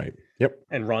guy. Right. Yep.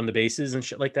 And run the bases and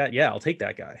shit like that. Yeah, I'll take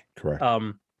that guy. Correct.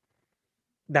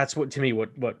 That's what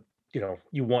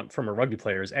you want from a rugby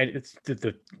player is, and it's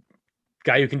the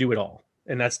guy who can do it all.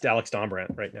 And that's Alex Don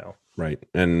Brandt right now. Right.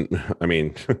 And I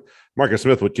mean, Marcus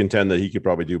Smith would contend that he could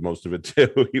probably do most of it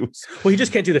too. He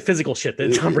just can't do the physical shit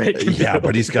that Don Brandt can do.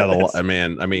 But he's got a lot,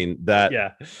 man. I mean,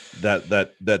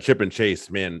 that chip and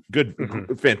chase, man, good,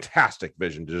 fantastic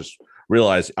vision to just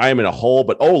realize I am in a hole,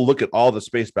 but look at all the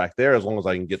space back there. As long as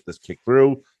I can get this kick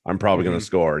through, I'm probably going to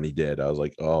score. And he did. I was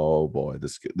like, oh boy,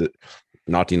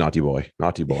 naughty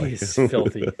boy. He's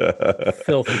filthy.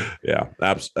 Yeah,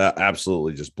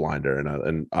 absolutely, just blinder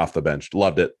and off the bench.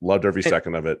 Loved every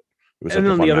second of it. It was such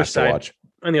a fun match to watch.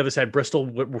 On the other side,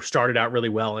 Bristol started out really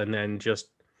well and then just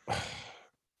Pat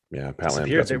Lamb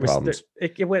got some problems. They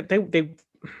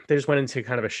just went into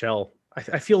kind of a shell.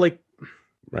 I feel like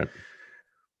right.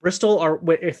 Bristol are,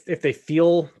 if they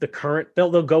feel the current,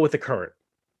 they'll go with the current.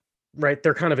 Right,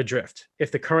 they're kind of adrift.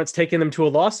 If the current's taking them to a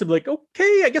loss, they'll be like,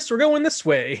 okay, I guess we're going this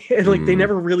way. And they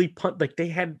never really punt. Like they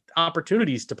had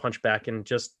opportunities to punch back and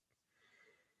just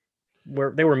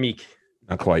they were meek.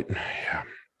 Not quite.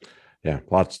 Yeah.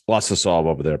 Lots to solve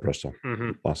over there, Bristol.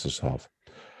 Lots to solve.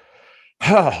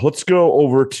 Let's go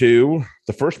over to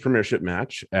the first Premiership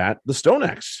match at the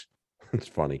StoneX. It's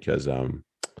funny because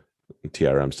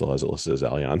TRM still has it listed as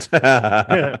Allianz.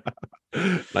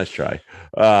 Nice try.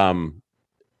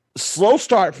 Slow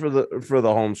start for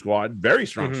the home squad. Very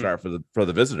strong start for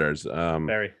the visitors.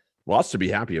 Very lots to be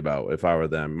happy about if I were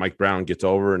them. Mike Brown gets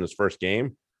over in his first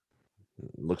game.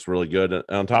 Looks really good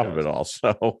on top of it all.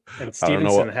 So and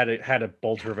Stevenson had a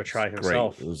bolter of a try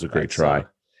himself. Great. It was a great try.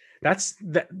 That's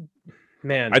that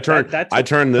man. I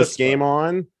turned this game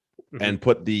on and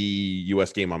put the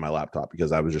US game on my laptop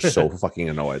because I was just so fucking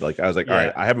annoyed. Like I was like, all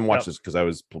right, I haven't watched this because I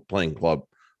was playing club.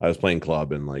 I was playing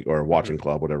club and like, or watching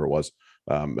club, whatever it was.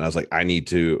 And I was like, I need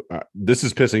to, this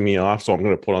is pissing me off. So I'm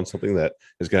going to put on something that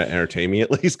is going to entertain me at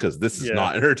least, because this is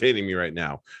not entertaining me right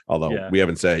now. Although we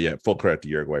haven't said yet, full credit to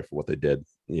Uruguay for what they did,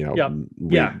 you know.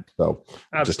 So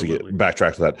absolutely. Just to get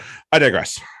backtrack to that, I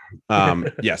digress.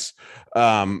 Yes.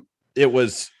 It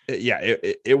was,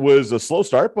 it was a slow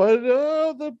start, but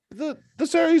the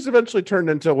series eventually turned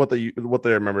into what they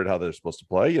remembered how they're supposed to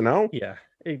play, you know? Yeah,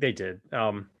 they did.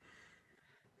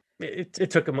 It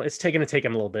took them. It's taken a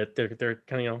little bit. They're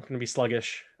kind of going to be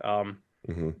sluggish. And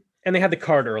they had the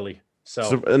card early,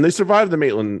 so and they survived the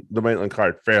Maitland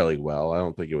card fairly well. I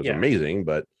don't think it was amazing,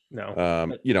 but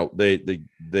no. You know, they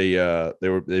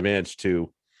managed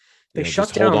to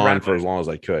shut down hold on for as long as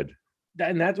they could.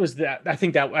 And that was that. I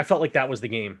think that I felt like that was the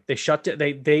game. They shut it.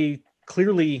 They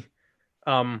clearly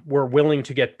were willing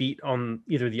to get beat on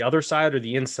either the other side or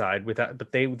the inside with that,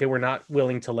 but they were not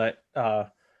willing to let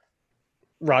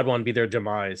Radwan be their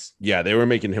demise. Yeah, they were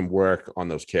making him work on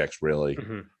those kicks, really,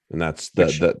 and that's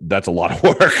a lot of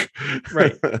work,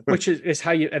 right? Which is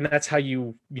how you, and that's how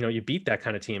you beat that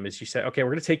kind of team. Is you say, okay, we're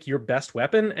going to take your best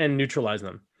weapon and neutralize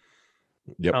them,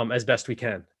 as best we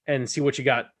can, and see what you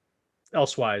got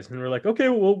elsewise. And we're like, okay,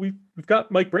 well, we've got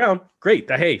Mike Brown, great.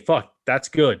 Hey, fuck, that's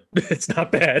good. It's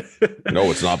not bad. No,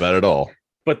 it's not bad at all.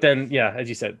 But then, as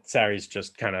you said, Sarri's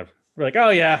just kind of, we're like, oh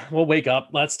yeah, we'll wake up,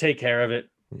 let's take care of it,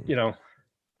 you know.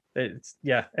 And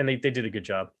they did a good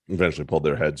job. Eventually pulled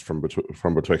their heads from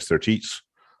betwixt their teats.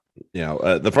 You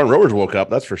know, the front rowers woke up,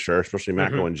 that's for sure. Especially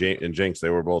Mako and Jinx. They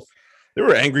were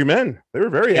angry men. They were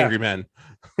very angry men.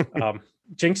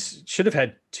 Jinx should have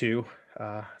had two.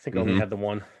 I think only had the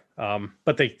one.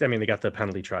 But they got the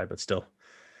penalty try, but still.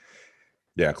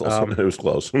 Yeah, close. It was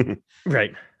close.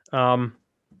 Right. I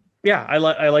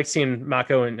like seeing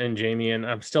Mako and Jamie, and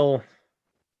I'm still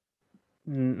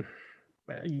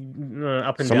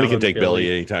up and somebody down can take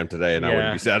Billy anytime today, and I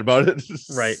wouldn't be sad about it.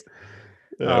 Right.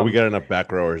 We got enough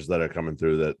back rowers that are coming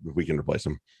through that we can replace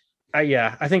them.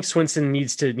 I think Swinson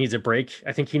needs a break.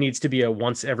 I think he needs to be a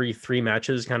once every 3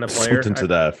 matches kind of player. Something to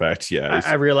that effect. Yeah.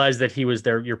 I realized that he was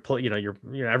there.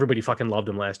 Everybody fucking loved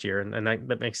him last year, and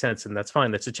that makes sense, and that's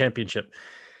fine. That's a championship.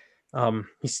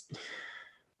 This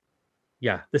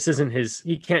isn't his.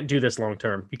 He can't do this long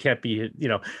term. You can't be,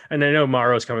 And I know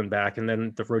Maro's coming back, and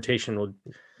then the rotation will.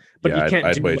 But you can't.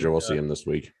 I'd wager we'll see him this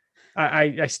week.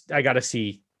 I got to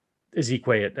see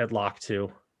Ezekiel at lock too.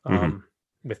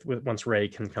 With once Ray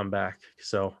can come back,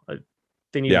 so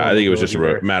they need. I think it was just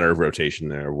a matter of rotation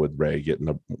there with Ray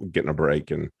getting a break,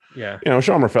 and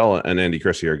Sean Rafael and Andy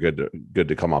Christie are good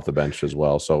to come off the bench as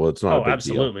well. So it's not a big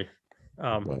absolutely.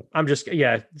 Deal. I'm just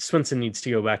Swinson needs to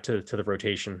go back to the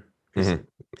rotation. He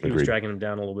was dragging him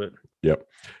down a little bit. Yep.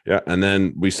 Yeah, and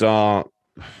then we saw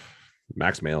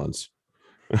Max Malins.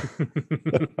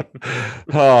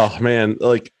 Oh man,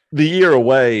 like the year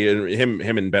away, and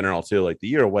him and Bennerall too. Like the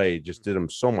year away just did him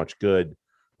so much good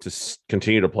to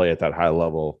continue to play at that high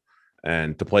level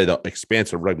and to play the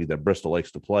expansive rugby that Bristol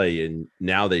likes to play. And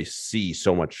now they see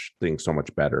so much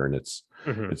better, and it's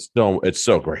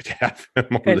so great to have him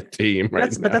on the team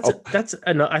right now.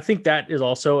 But I think that is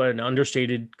also an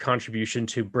understated contribution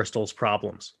to Bristol's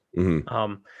problems.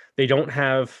 They don't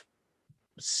have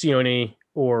Sione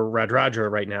or Radradra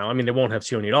right now. I mean, they won't have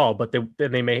Sione at all, but they'll have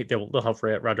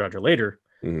Radradra later.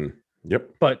 Yep.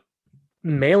 But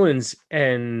Malins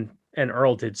and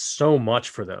Earl did so much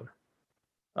for them.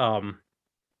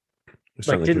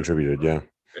 Certainly contributed.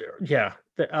 Yeah.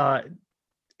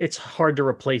 It's hard to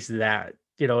replace that.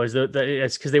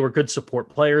 It's because they were good support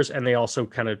players, and they also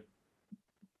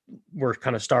were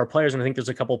star players. And I think there's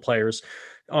a couple players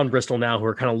on Bristol now who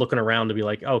are kind of looking around to be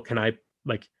like, oh, can I?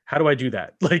 Like, how do I do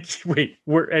that? Like, wait,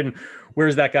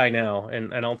 where's that guy now?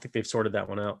 And I don't think they've sorted that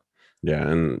one out. Yeah,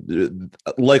 and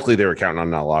likely they were counting on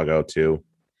Nalago too,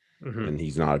 and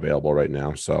he's not available right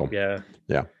now. So yeah,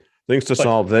 things to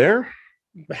solve there.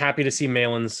 Happy to see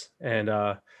Malins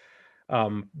and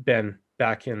Ben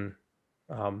back in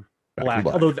black.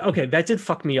 Although, okay, that did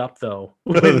fuck me up though.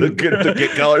 The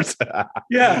get colors.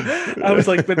 Yeah, I was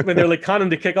like, when they're like conning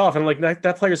to kick off, and I'm like,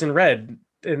 that player's in red.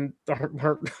 And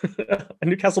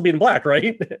Newcastle being black,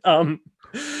 right? No,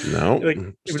 it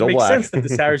would make sense that the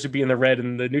Saracens would be in the red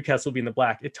and the Newcastle would be in the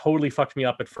black. It totally fucked me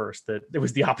up at first that it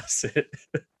was the opposite.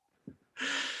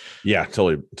 Yeah,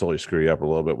 totally screw you up a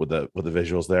little bit with the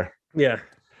visuals there. Yeah.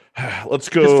 Let's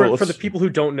go. For the people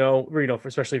who don't know,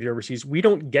 especially if you're overseas, we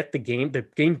don't get the game. The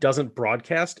game doesn't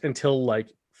broadcast until like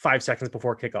 5 seconds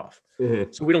before kickoff.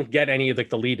 Mm-hmm. So we don't get any of like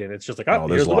the lead in. It's just like, Oh,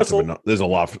 here's the whistle. there's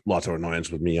lots of annoyance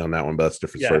with me on that one, but that's a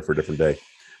different Yeah. story for a different day.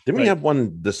 Didn't we Right. have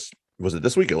one was it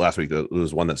this week or last week? It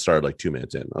was one that started like 2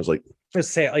 minutes in. I was like, One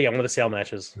of the sale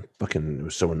matches. fucking, it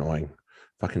was so annoying.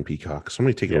 Fucking Peacock.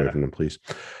 Somebody take it away Yeah. from them, please.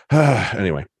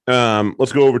 Anyway,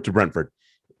 let's go over to Brentford.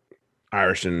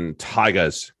 Irish and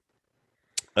Tigers.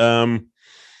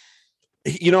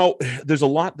 You know, there's a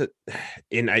lot that,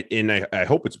 and I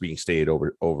hope it's being stayed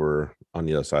over on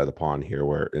the other side of the pond here,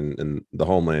 where in the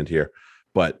homeland here,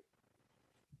 but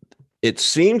it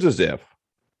seems as if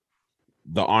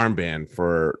the armband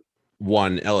for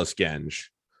one Ellis Genge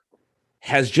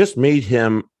has just made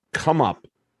him come up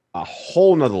a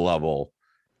whole nother level.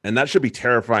 And that should be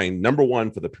terrifying, number one,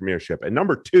 for the Premiership. And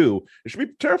number two, it should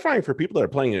be terrifying for people that are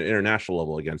playing at an international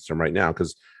level against him right now.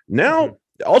 Because now,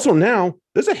 now,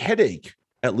 there's a headache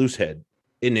at Loosehead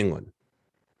in England.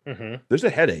 There's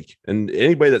a headache. And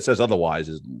anybody that says otherwise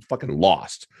is fucking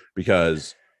lost,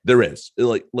 because there is.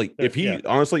 Like if he,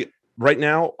 honestly, right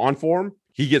now, on form,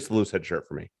 he gets the Loosehead shirt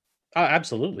for me.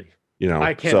 Absolutely. You know,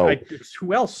 I can't.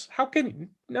 Who else? How can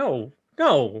no?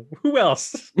 Who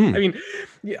else? I mean,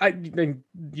 you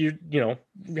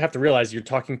have to realize you're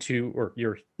talking to, or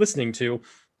you're listening to,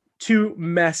 two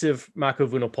massive Mako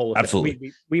Vunipola.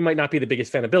 Absolutely. We might not be the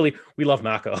biggest fan of Billy. We love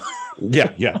Mako.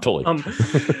 Yeah, totally.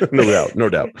 No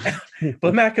doubt.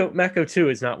 But Mako too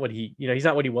is not what he's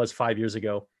not what he was 5 years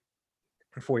ago,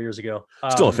 or 4 years ago.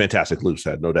 Still a fantastic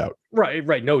Loosehead, no doubt.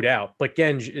 Right, no doubt. But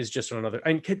Genge is just another.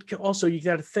 And also, you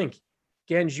got to think,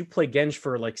 Genge, you play Genge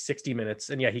for like 60 minutes,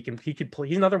 and yeah, he could play.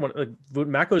 He's another one.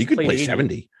 Mako's he could play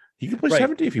 70. He could play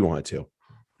 70 if he wanted to.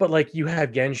 But like, you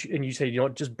have Genge, and you say,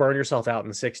 just burn yourself out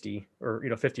in 60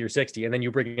 or 50 or 60, and then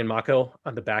you bring in Mako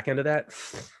on the back end of that,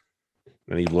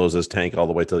 and he blows his tank all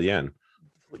the way to the end.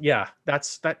 Yeah,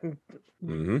 that's that.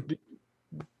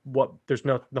 What? There's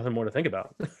nothing more to think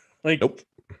about. Like, nope.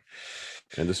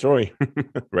 End of story,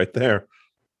 right there.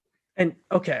 And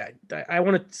okay, I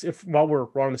want to, while we're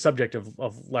on the subject of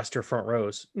Leicester front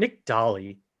rows, Nick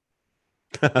Dolly.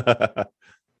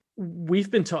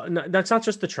 We've been talking. That's not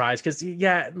just the tries, because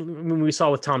when we saw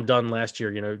with Tom Dunn last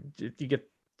year, you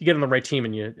get on the right team,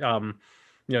 and you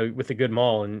with a good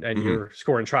maul, and you're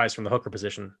scoring tries from the hooker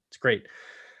position. It's great.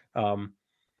 But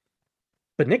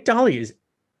Nick Dolly is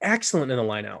excellent in the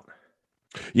line out.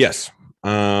 Yes.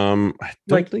 I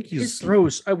don't think his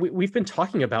throws. We've been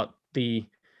talking about the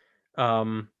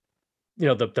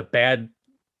the bad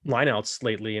lineouts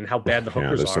lately, and how bad the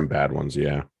hookers there's are. some bad ones,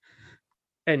 yeah.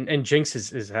 And Jinx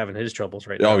is having his troubles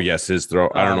right now. Oh yes, his throw.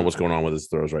 I don't know what's going on with his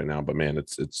throws right now, but man,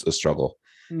 it's a struggle.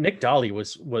 Nick Dolly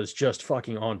was just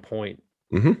fucking on point.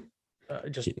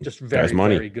 Just very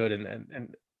very good,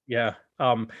 and yeah.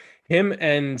 Him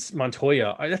and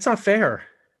Montoya. That's not fair.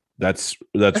 That's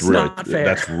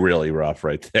really rough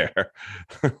right there.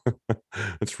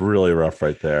 It's really rough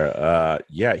right there.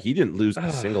 Yeah, he didn't lose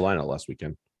a single lineout last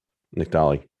weekend, Nick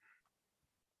Dolly.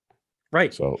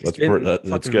 Right. So that's good.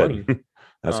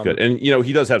 That's good. And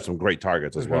he does have some great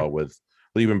targets as well, with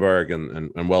Liebenberg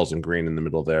and Wells and Green in the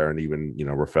middle there, and even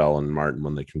Rafael and Martin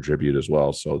when they contribute as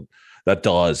well. So that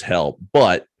does help.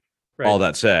 But all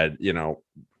that said,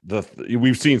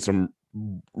 we've seen some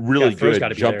really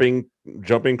good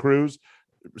jumping crews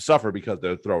suffer because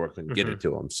their thrower couldn't get it to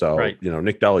them. So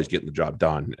Nick Dolly's getting the job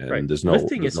done, and there's no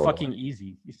lifting is fucking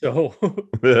easy. So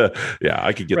yeah,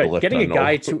 I could get the lift. Getting a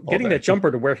guy getting that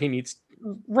jumper to where he needs.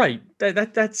 Right.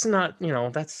 That's not,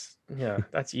 that's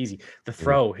easy. The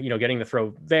throw, getting the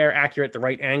throw there accurate, the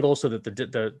right angle, so that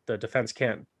the defense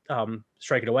can't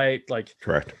strike it away. Like,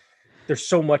 correct. There's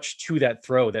so much to that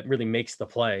throw that really makes the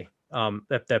play.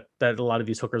 That a lot of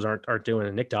these hookers aren't doing,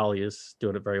 and Nick Dolly is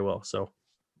doing it very well. So,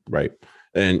 right.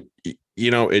 And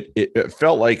it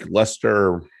felt like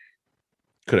Leicester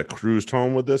could have cruised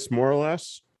home with this more or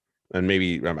less. And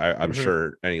maybe I'm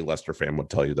sure any Leicester fan would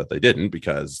tell you that they didn't,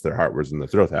 because their heart was in the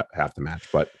throat half the match.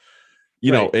 But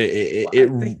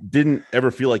it didn't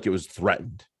ever feel like it was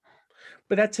threatened.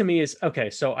 But that to me is okay.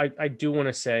 So I do want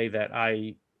to say that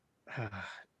I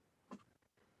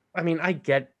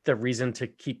get the reason to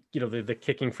keep the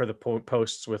kicking for the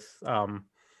posts with Voldemort.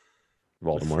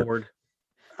 With Ford.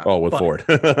 With Ford,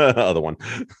 other one.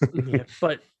 Yeah,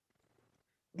 but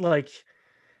like,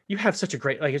 you have such a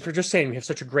great, if you're just saying we have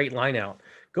such a great line out,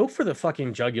 go for the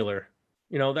fucking jugular.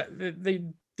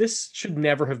 This should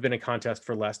never have been a contest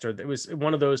for Leicester. It was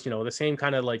one of those, the same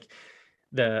kind of like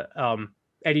the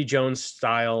Eddie Jones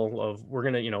style of, we're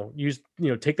gonna use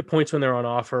take the points when they're on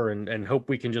offer, and hope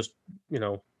we can just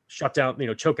shut down,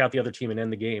 choke out the other team and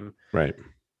end the game. Right.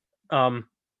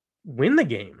 Win the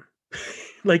game.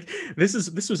 Like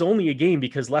this was only a game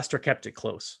because Leicester kept it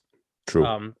close. True.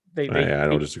 I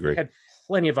don't disagree. Had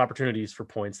plenty of opportunities for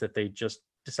points that they just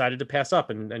decided to pass up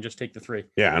and just take the 3.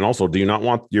 Yeah, and also, do you not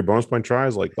want your bonus point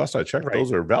tries? Like last I checked,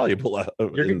 those are valuable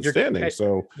in the standings.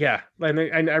 So yeah,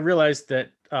 and I realized that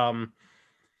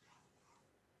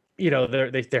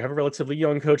they have a relatively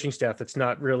young coaching staff that's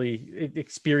not really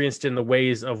experienced in the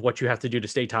ways of what you have to do to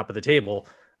stay top of the table,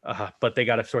 but they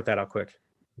got to sort that out quick.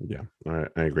 Yeah,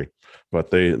 I agree. But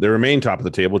they remain top of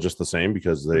the table just the same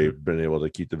because they've been able to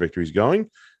keep the victories going.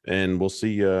 And we'll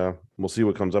see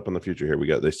what comes up in the future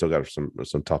here. They still got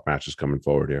some tough matches coming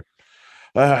forward here.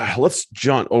 Let's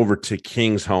jaunt over to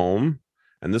King's Home.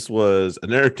 And this was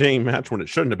an entertaining match when it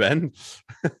shouldn't have been.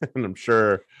 And I'm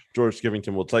sure George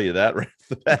Skivington will tell you that right off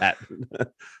the bat.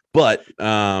 But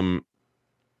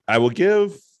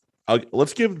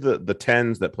let's give the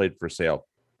 10s that played for sale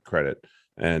credit.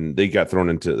 And they got thrown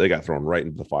right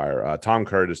into the fire. Tom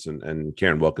Curtis and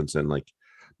Karen Wilkinson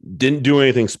didn't do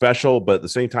anything special, but at the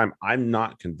same time, I'm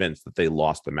not convinced that they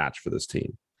lost the match for this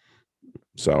team.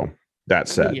 So that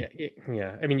said,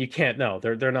 yeah. I mean, you can't. No,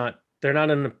 they're not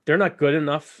good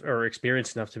enough or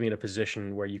experienced enough to be in a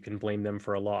position where you can blame them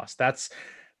for a loss.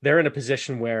 They're in a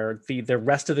position where the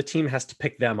rest of the team has to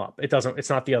pick them up. It's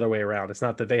not the other way around. It's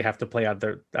not that they have to play out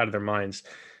of their minds.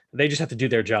 They just have to do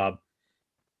their job.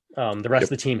 The rest of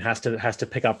the team has to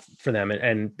pick up for them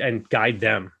and guide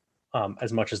them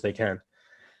as much as they can.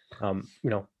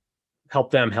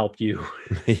 Help them help you.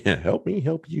 Yeah, help me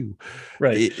help you.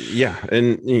 Right. Yeah,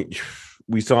 and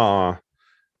we saw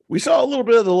a little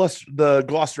bit of the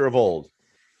Gloucester of old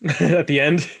at the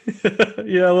end.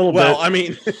 Yeah, a little bit. Well, I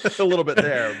mean, a little bit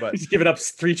there, but he's given up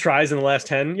 3 tries in the last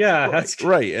 10. Yeah, that's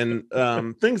right. And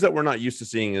things that we're not used to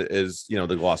seeing is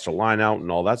the Gloucester line out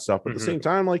and all that stuff. But at the same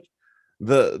time,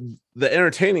 the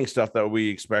entertaining stuff that we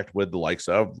expect with the likes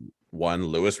of one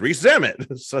Lewis Reese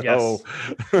Zammit. So yes.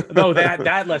 No,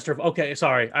 that Leicester. Okay,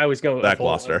 sorry, I was going that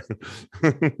Gloucester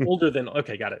older than.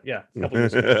 Okay, got it. Yeah, a couple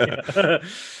years ago.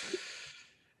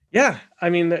 Yeah. I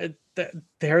mean,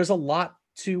 there's a lot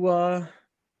to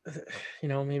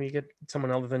maybe get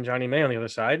someone other than Johnny May on the other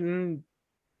side, and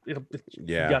you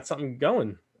got something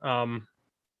going. No,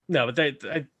 but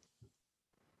I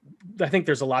think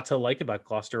there's a lot to like about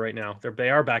Gloucester right now. They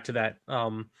are back to that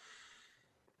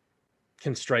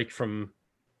can strike from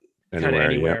kind of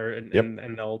anywhere,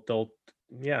 and they'll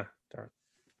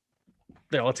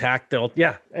attack.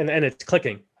 And it's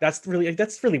clicking. That's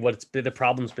really what the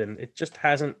problem's been. It just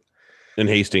hasn't. And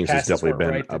Hastings has definitely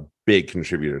been a big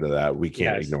contributor to that. We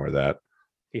can't ignore that.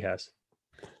 He has.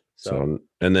 So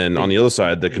and then on the other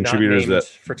side, the contributors that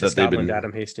they've been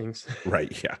Adam Hastings.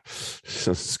 Right. Yeah.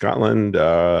 So Scotland,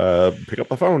 pick up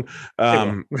the phone.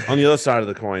 On the other side of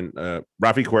the coin,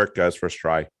 Rafi Quirk, guys, first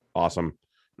try. Awesome.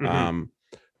 And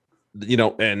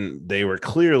they were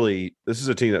this is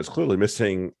a team that's clearly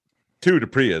missing 2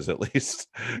 Duprias at least,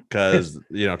 because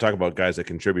talk about guys that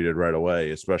contributed right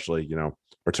away, especially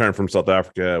returned from South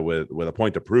Africa with a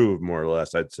point to prove, more or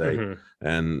less, I'd say.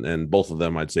 And both of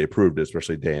them, I'd say, proved it,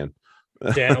 especially Dan.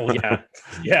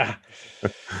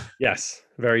 Yes,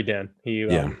 very Dan.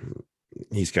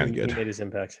 He's kind of good. He made his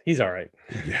impact. He's all right.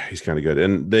 Yeah, he's kind of good.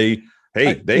 And they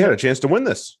had a chance to win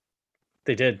this.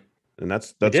 They did. And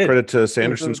that's credit to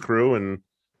Sanderson's crew and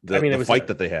the fight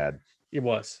that they had. It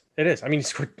was. It is. I mean, he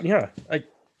scored. Yeah.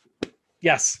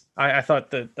 I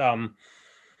thought that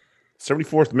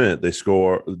 74th minute they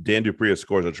score. Dan Dupria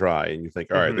scores a try, and you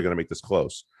think, all right, they're going to make this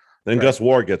close. Then Gus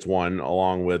Ward gets one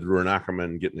along with Ruben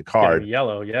Ackerman getting the card.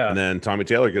 Yellow, yeah. And then Tommy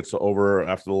Taylor gets over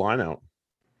after the line out.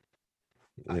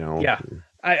 Yeah.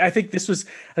 I think this was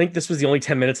the only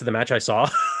 10 minutes of the match I saw.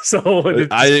 So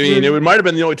it might have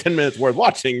been the only 10 minutes worth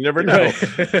watching. You never know.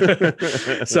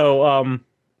 Right. So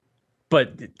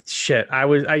but shit,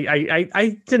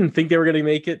 I didn't think they were going to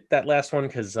make it that last one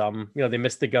because they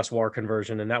missed the Gus War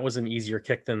conversion, and that was an easier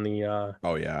kick than the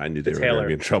I knew they were going to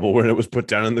be in trouble when it was put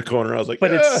down in the corner. I was like,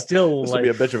 but it's still this will be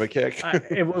a bitch of a kick.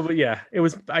 It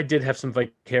was. I did have some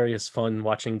vicarious fun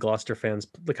watching Gloucester fans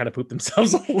kind of poop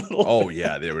themselves a little. Oh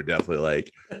yeah, they were definitely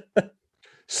like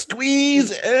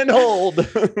squeeze and hold,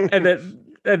 and then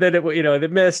they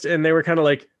missed, and they were kind of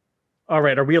like, all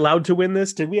right, are we allowed to win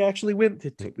this? Did we actually win?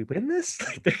 Did we win this?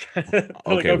 Okay.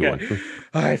 All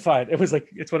right, fine. It was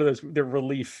it's one of those, the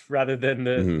relief rather than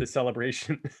the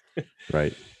celebration.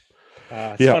 Right.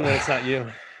 It's fun when it's not you.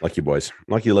 Lucky boys.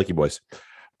 Lucky boys.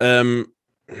 Going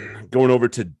over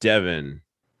to Devon,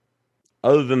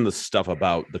 other than the stuff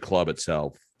about the club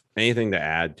itself, anything to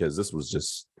add? Because this was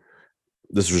just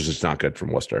not good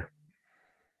from Worcester.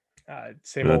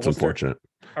 Same old That's unfortunate.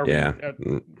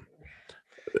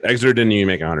 Exeter didn't even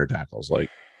make 100 tackles, like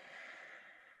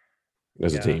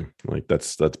as a Yeah. team. Like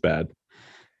that's bad.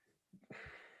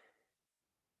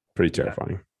 Pretty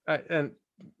terrifying. And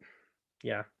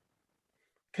yeah,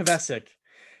 Kvesic.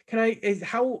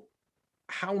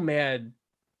 How mad?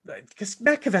 Because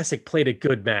Matt Kvesic played a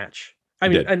good match. I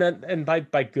mean, Did. and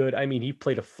by good, I mean he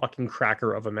played a fucking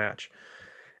cracker of a match,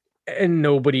 and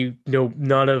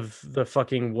none of the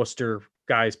fucking Worcester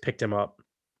guys picked him up.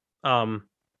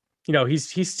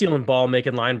 He's stealing ball,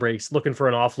 making line breaks, looking for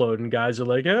an offload, and guys are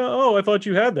like, "Oh, I thought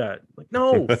you had that." Like,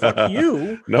 no, fuck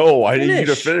you. No, I need you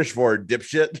to Finish. finish for it,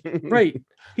 dipshit. Right.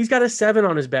 He's got a 7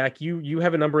 on his back. You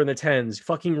have a number in the 10s.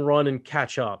 Fucking run and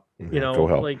catch up. Go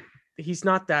help. Like he's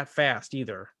not that fast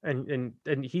either. And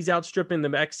he's outstripping the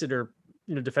Exeter,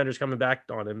 defenders coming back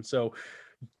on him. So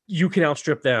you can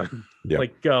outstrip them. Yep.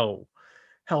 Like, go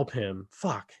help him.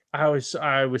 Fuck. I was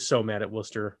so mad at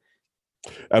Worcester.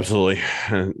 Absolutely.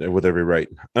 With every right.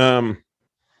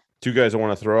 Two guys I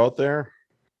want to throw out there.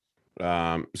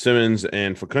 Simmons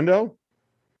and Facundo.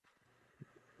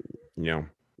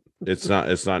 It's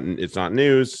not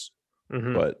news,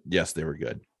 but yes, they were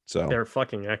good. So they're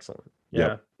fucking excellent. Yeah.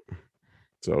 Yep.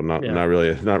 So not really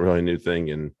a new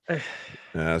thing.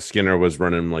 And Skinner was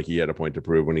running like he had a point to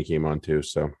prove when he came on too.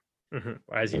 So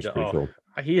as he does, cool.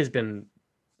 He has been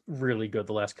really good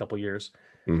the last couple of years.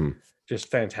 Just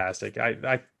fantastic.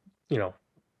 I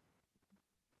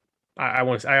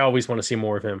always want to see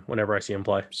more of him whenever I see him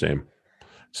play. Same.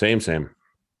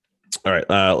 All right,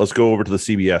 let's go over to the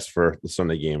CBS for the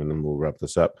Sunday game, and then we'll wrap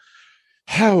this up.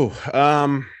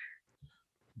 Definitely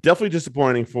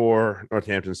disappointing for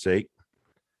Northampton's sake.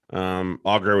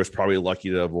 Augur was probably lucky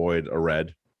to avoid a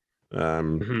red.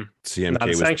 CMK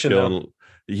was feeling,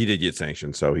 he did get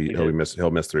sanctioned, so he'll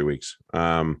miss 3 weeks.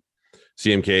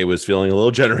 CMK was feeling a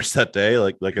little generous that day.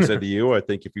 Like I said to you, I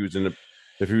think if he was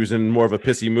in more of a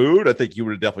pissy mood, I think you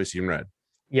would have definitely seen red.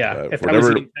 Yeah,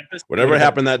 whatever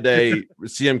happened that day,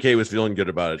 CMK was feeling good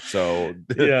about it. So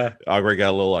yeah, Augur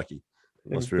got a little lucky.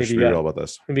 Let's be real about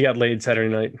this. Maybe got laid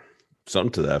Saturday night.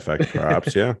 Something to that effect,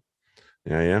 perhaps. Yeah.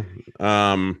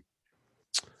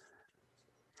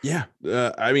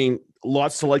 I mean,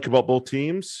 lots to like about both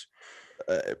teams.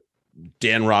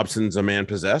 Dan Robson's a man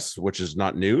possessed, which is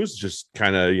not news, just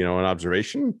kind of an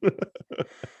observation.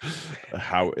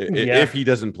 If he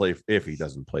doesn't play,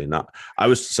 not.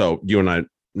 You and I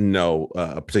know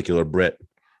a particular Brit,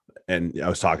 and I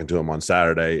was talking to him on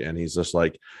Saturday, and he's just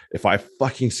like, if I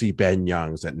fucking see Ben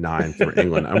Youngs at 9 for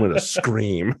England, I'm gonna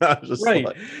scream. I was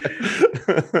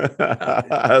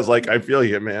like, I feel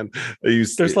you, man.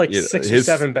 There's like 6 or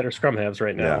 7 better scrum halves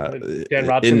right now. Yeah, Dan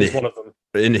Robson is one of them.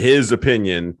 In his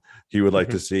opinion, he would like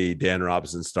to see Dan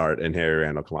Robson start and Harry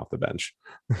Randall come off the bench.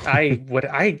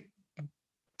 I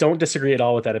don't disagree at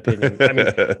all with that opinion. I mean,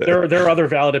 there are other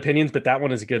valid opinions, but that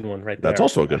one is a good one right there. That's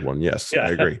also a good one. Yes,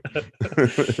 I agree.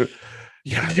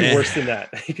 You could do worse than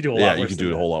that. You could do a lot worse. You could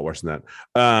do a whole lot worse than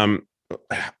that.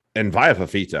 And Via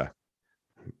Fafita,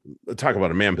 talk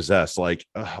about a man possessed. Like,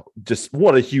 just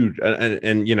what a huge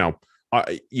and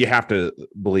you have to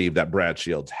believe that Brad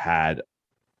Shields had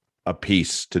a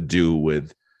piece to do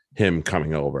with him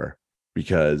coming over,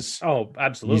 because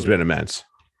absolutely, he's been immense.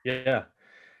 Yeah.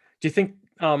 Do you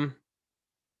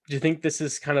think this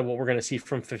is kind of what we're going to see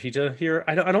from Fafita here?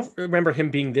 I don't remember him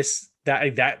being I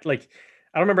don't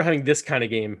remember having this kind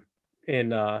of game in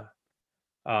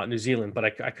New Zealand, but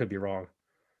I could be wrong.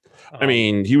 I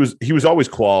mean, he was always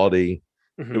quality.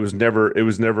 It was never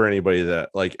anybody that,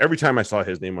 like, every time I saw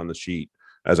his name on the sheet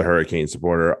as a Hurricane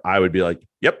supporter, I would be like,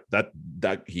 yep, that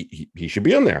he should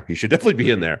be in there. He should definitely be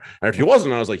in there. And if he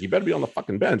wasn't, I was like, he better be on the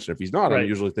fucking bench. And if he's not, I'm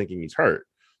usually thinking he's hurt.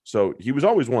 So he was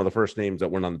always one of the first names that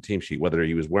went on the team sheet, whether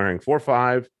he was wearing 4,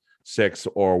 5, 6,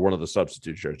 or one of the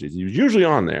substitute jerseys. He was usually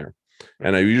on there,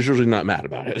 and I'm usually not mad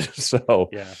about it. So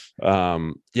and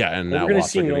now we're going to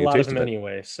see a lot of them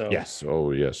anyway. So yes,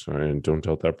 and don't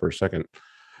tell that for a second.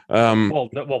 We'll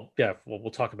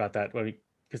talk about that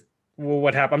because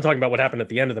what happened. I'm talking about what happened at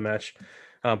the end of the match,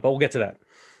 but we'll get to that.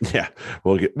 Yeah,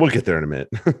 we'll get there in a minute.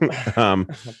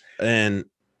 And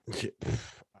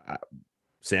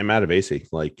Sam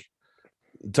Matavesi, like,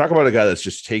 talk about a guy that's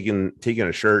just taking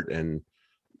a shirt and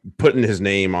putting his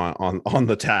name on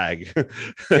the tag,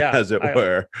 as it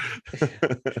were.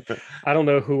 I don't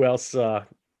know who else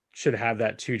should have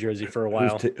that 2 jersey for a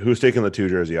while. Who's taking the 2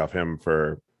 jersey off him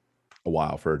for a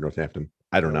while for Northampton?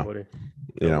 I don't know.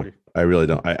 Nobody. I really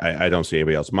don't. I don't see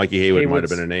anybody else. Mikey Haywood might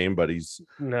have been a name, but he's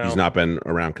not been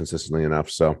around consistently enough.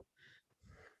 So,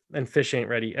 and Fish ain't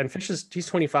ready. And Fish he's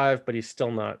 25, but he's still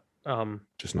not.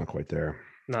 Just not quite there.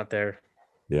 Not there.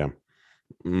 Yeah.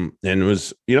 And it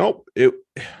was,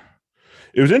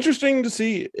 It was interesting to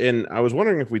see, and I was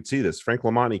wondering if we'd see this. Frank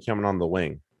Lamonti coming on the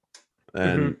wing,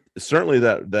 and certainly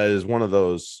that is one of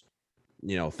those,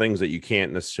 things that you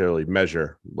can't necessarily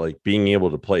measure, like being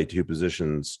able to play two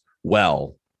positions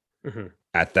well.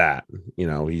 At that,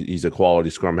 he's a quality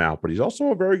scrum half, but he's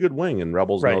also a very good wing, and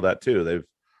Rebels know that too.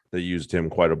 They used him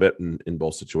quite a bit in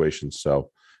both situations.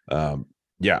 So,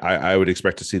 I would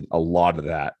expect to see a lot of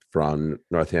that from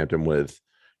Northampton with,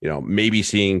 maybe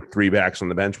seeing three backs on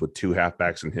the bench with two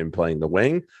halfbacks and him playing the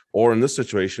wing, or in this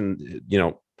situation,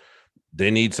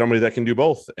 they need somebody that can do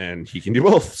both, and he can do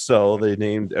both. So they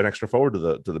named an extra forward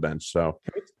to the bench. So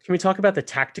can we talk about the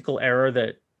tactical error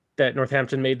that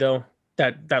Northampton made though?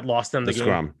 That lost them the game.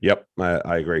 Scrum. Yep,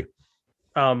 I agree.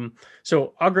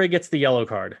 So Agre gets the yellow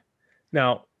card.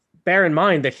 Now, bear in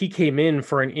mind that he came in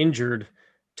for an injured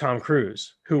Tom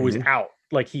Cruise, who was out.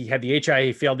 Like he had the HIA,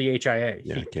 he failed the HIA.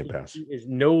 Yeah, he can't pass. He is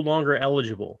no longer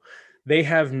eligible. They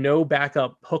have no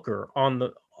backup hooker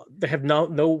they have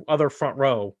no other front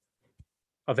row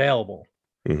available.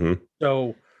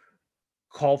 So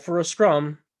call for a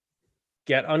scrum,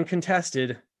 get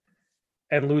uncontested,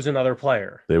 and lose another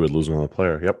player. They would lose another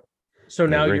player. Yep. So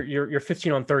now you're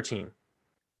 15 on 13,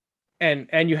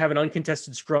 and you have an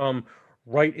uncontested scrum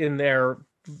right in their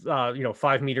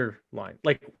 5 meter line.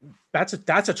 Like that's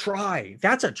a try.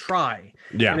 That's a try.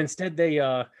 Yeah. And instead they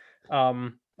they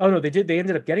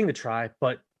ended up getting the try,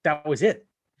 but that was it.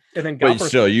 And then but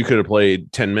still, you could have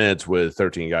played 10 minutes with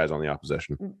 13 guys on the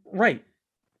opposition. Right.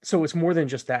 So it's more than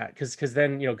just that, because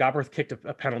then Gopperth kicked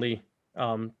a penalty.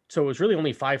 So it was really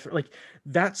only 5. Like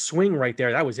that swing right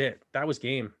there, that was it. That was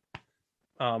game.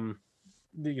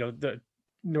 The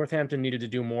Northampton needed to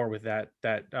do more with that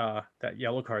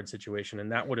yellow card situation,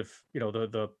 and that would have,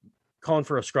 the calling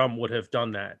for a scrum would have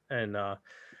done that, and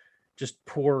just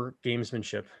poor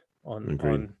gamesmanship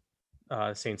on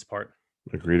Saints' part.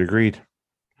 Agreed.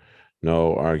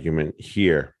 No argument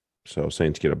here. So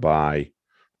Saints get a bye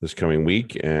this coming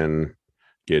week and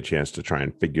get a chance to try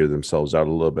and figure themselves out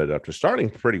a little bit after starting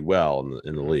pretty well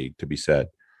in the league, to be said.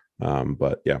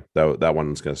 But yeah, that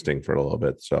one's going to sting for a little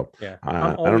bit. So yeah,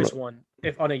 I'm always one.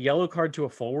 If on a yellow card to a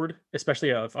forward, especially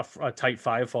a tight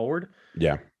 5 forward,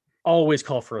 always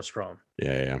call for a scrum.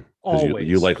 Yeah. Always.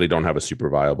 You likely don't have a super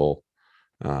viable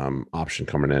option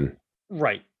coming in.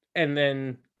 Right. And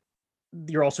then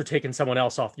you're also taking someone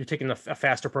else off. You're taking a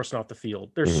faster person off the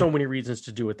field. There's so many reasons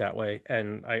to do it that way.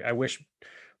 And I wish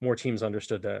more teams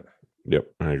understood that. Yep.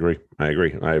 I agree. I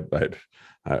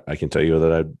can tell you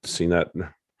that I've seen that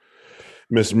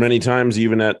missed many times,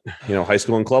 even at high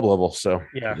school and club level. So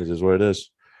yeah, it is what it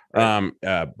is.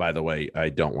 By the way, I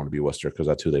don't want to be Worcester because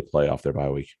that's who they play off their bye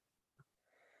week.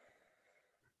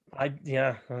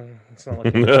 It's not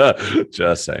looking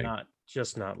just saying.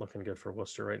 Not looking good for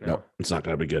Worcester right now. No, it's not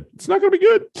going to be good. It's not going to be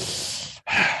good.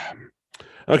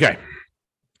 Okay.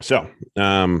 So,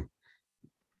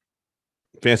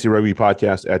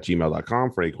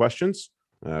 fantasyrugbypodcast@gmail.com for any questions.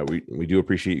 We do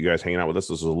appreciate you guys hanging out with us.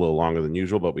 This was a little longer than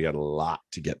usual, but we had a lot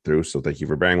to get through. So thank you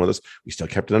for bearing with us. We still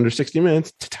kept it under 60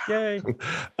 minutes. Yay.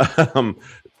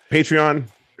 Patreon,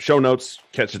 show notes,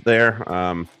 catch it there.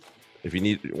 If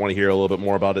you want to hear a little bit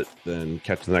more about it, then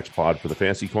catch the next pod for the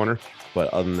Fantasy Corner.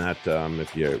 But other than that,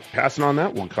 if you're passing on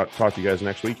that, we'll talk to you guys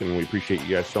next week. And we appreciate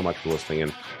you guys so much for listening,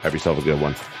 and have yourself a good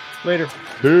one. Later.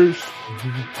 Peace.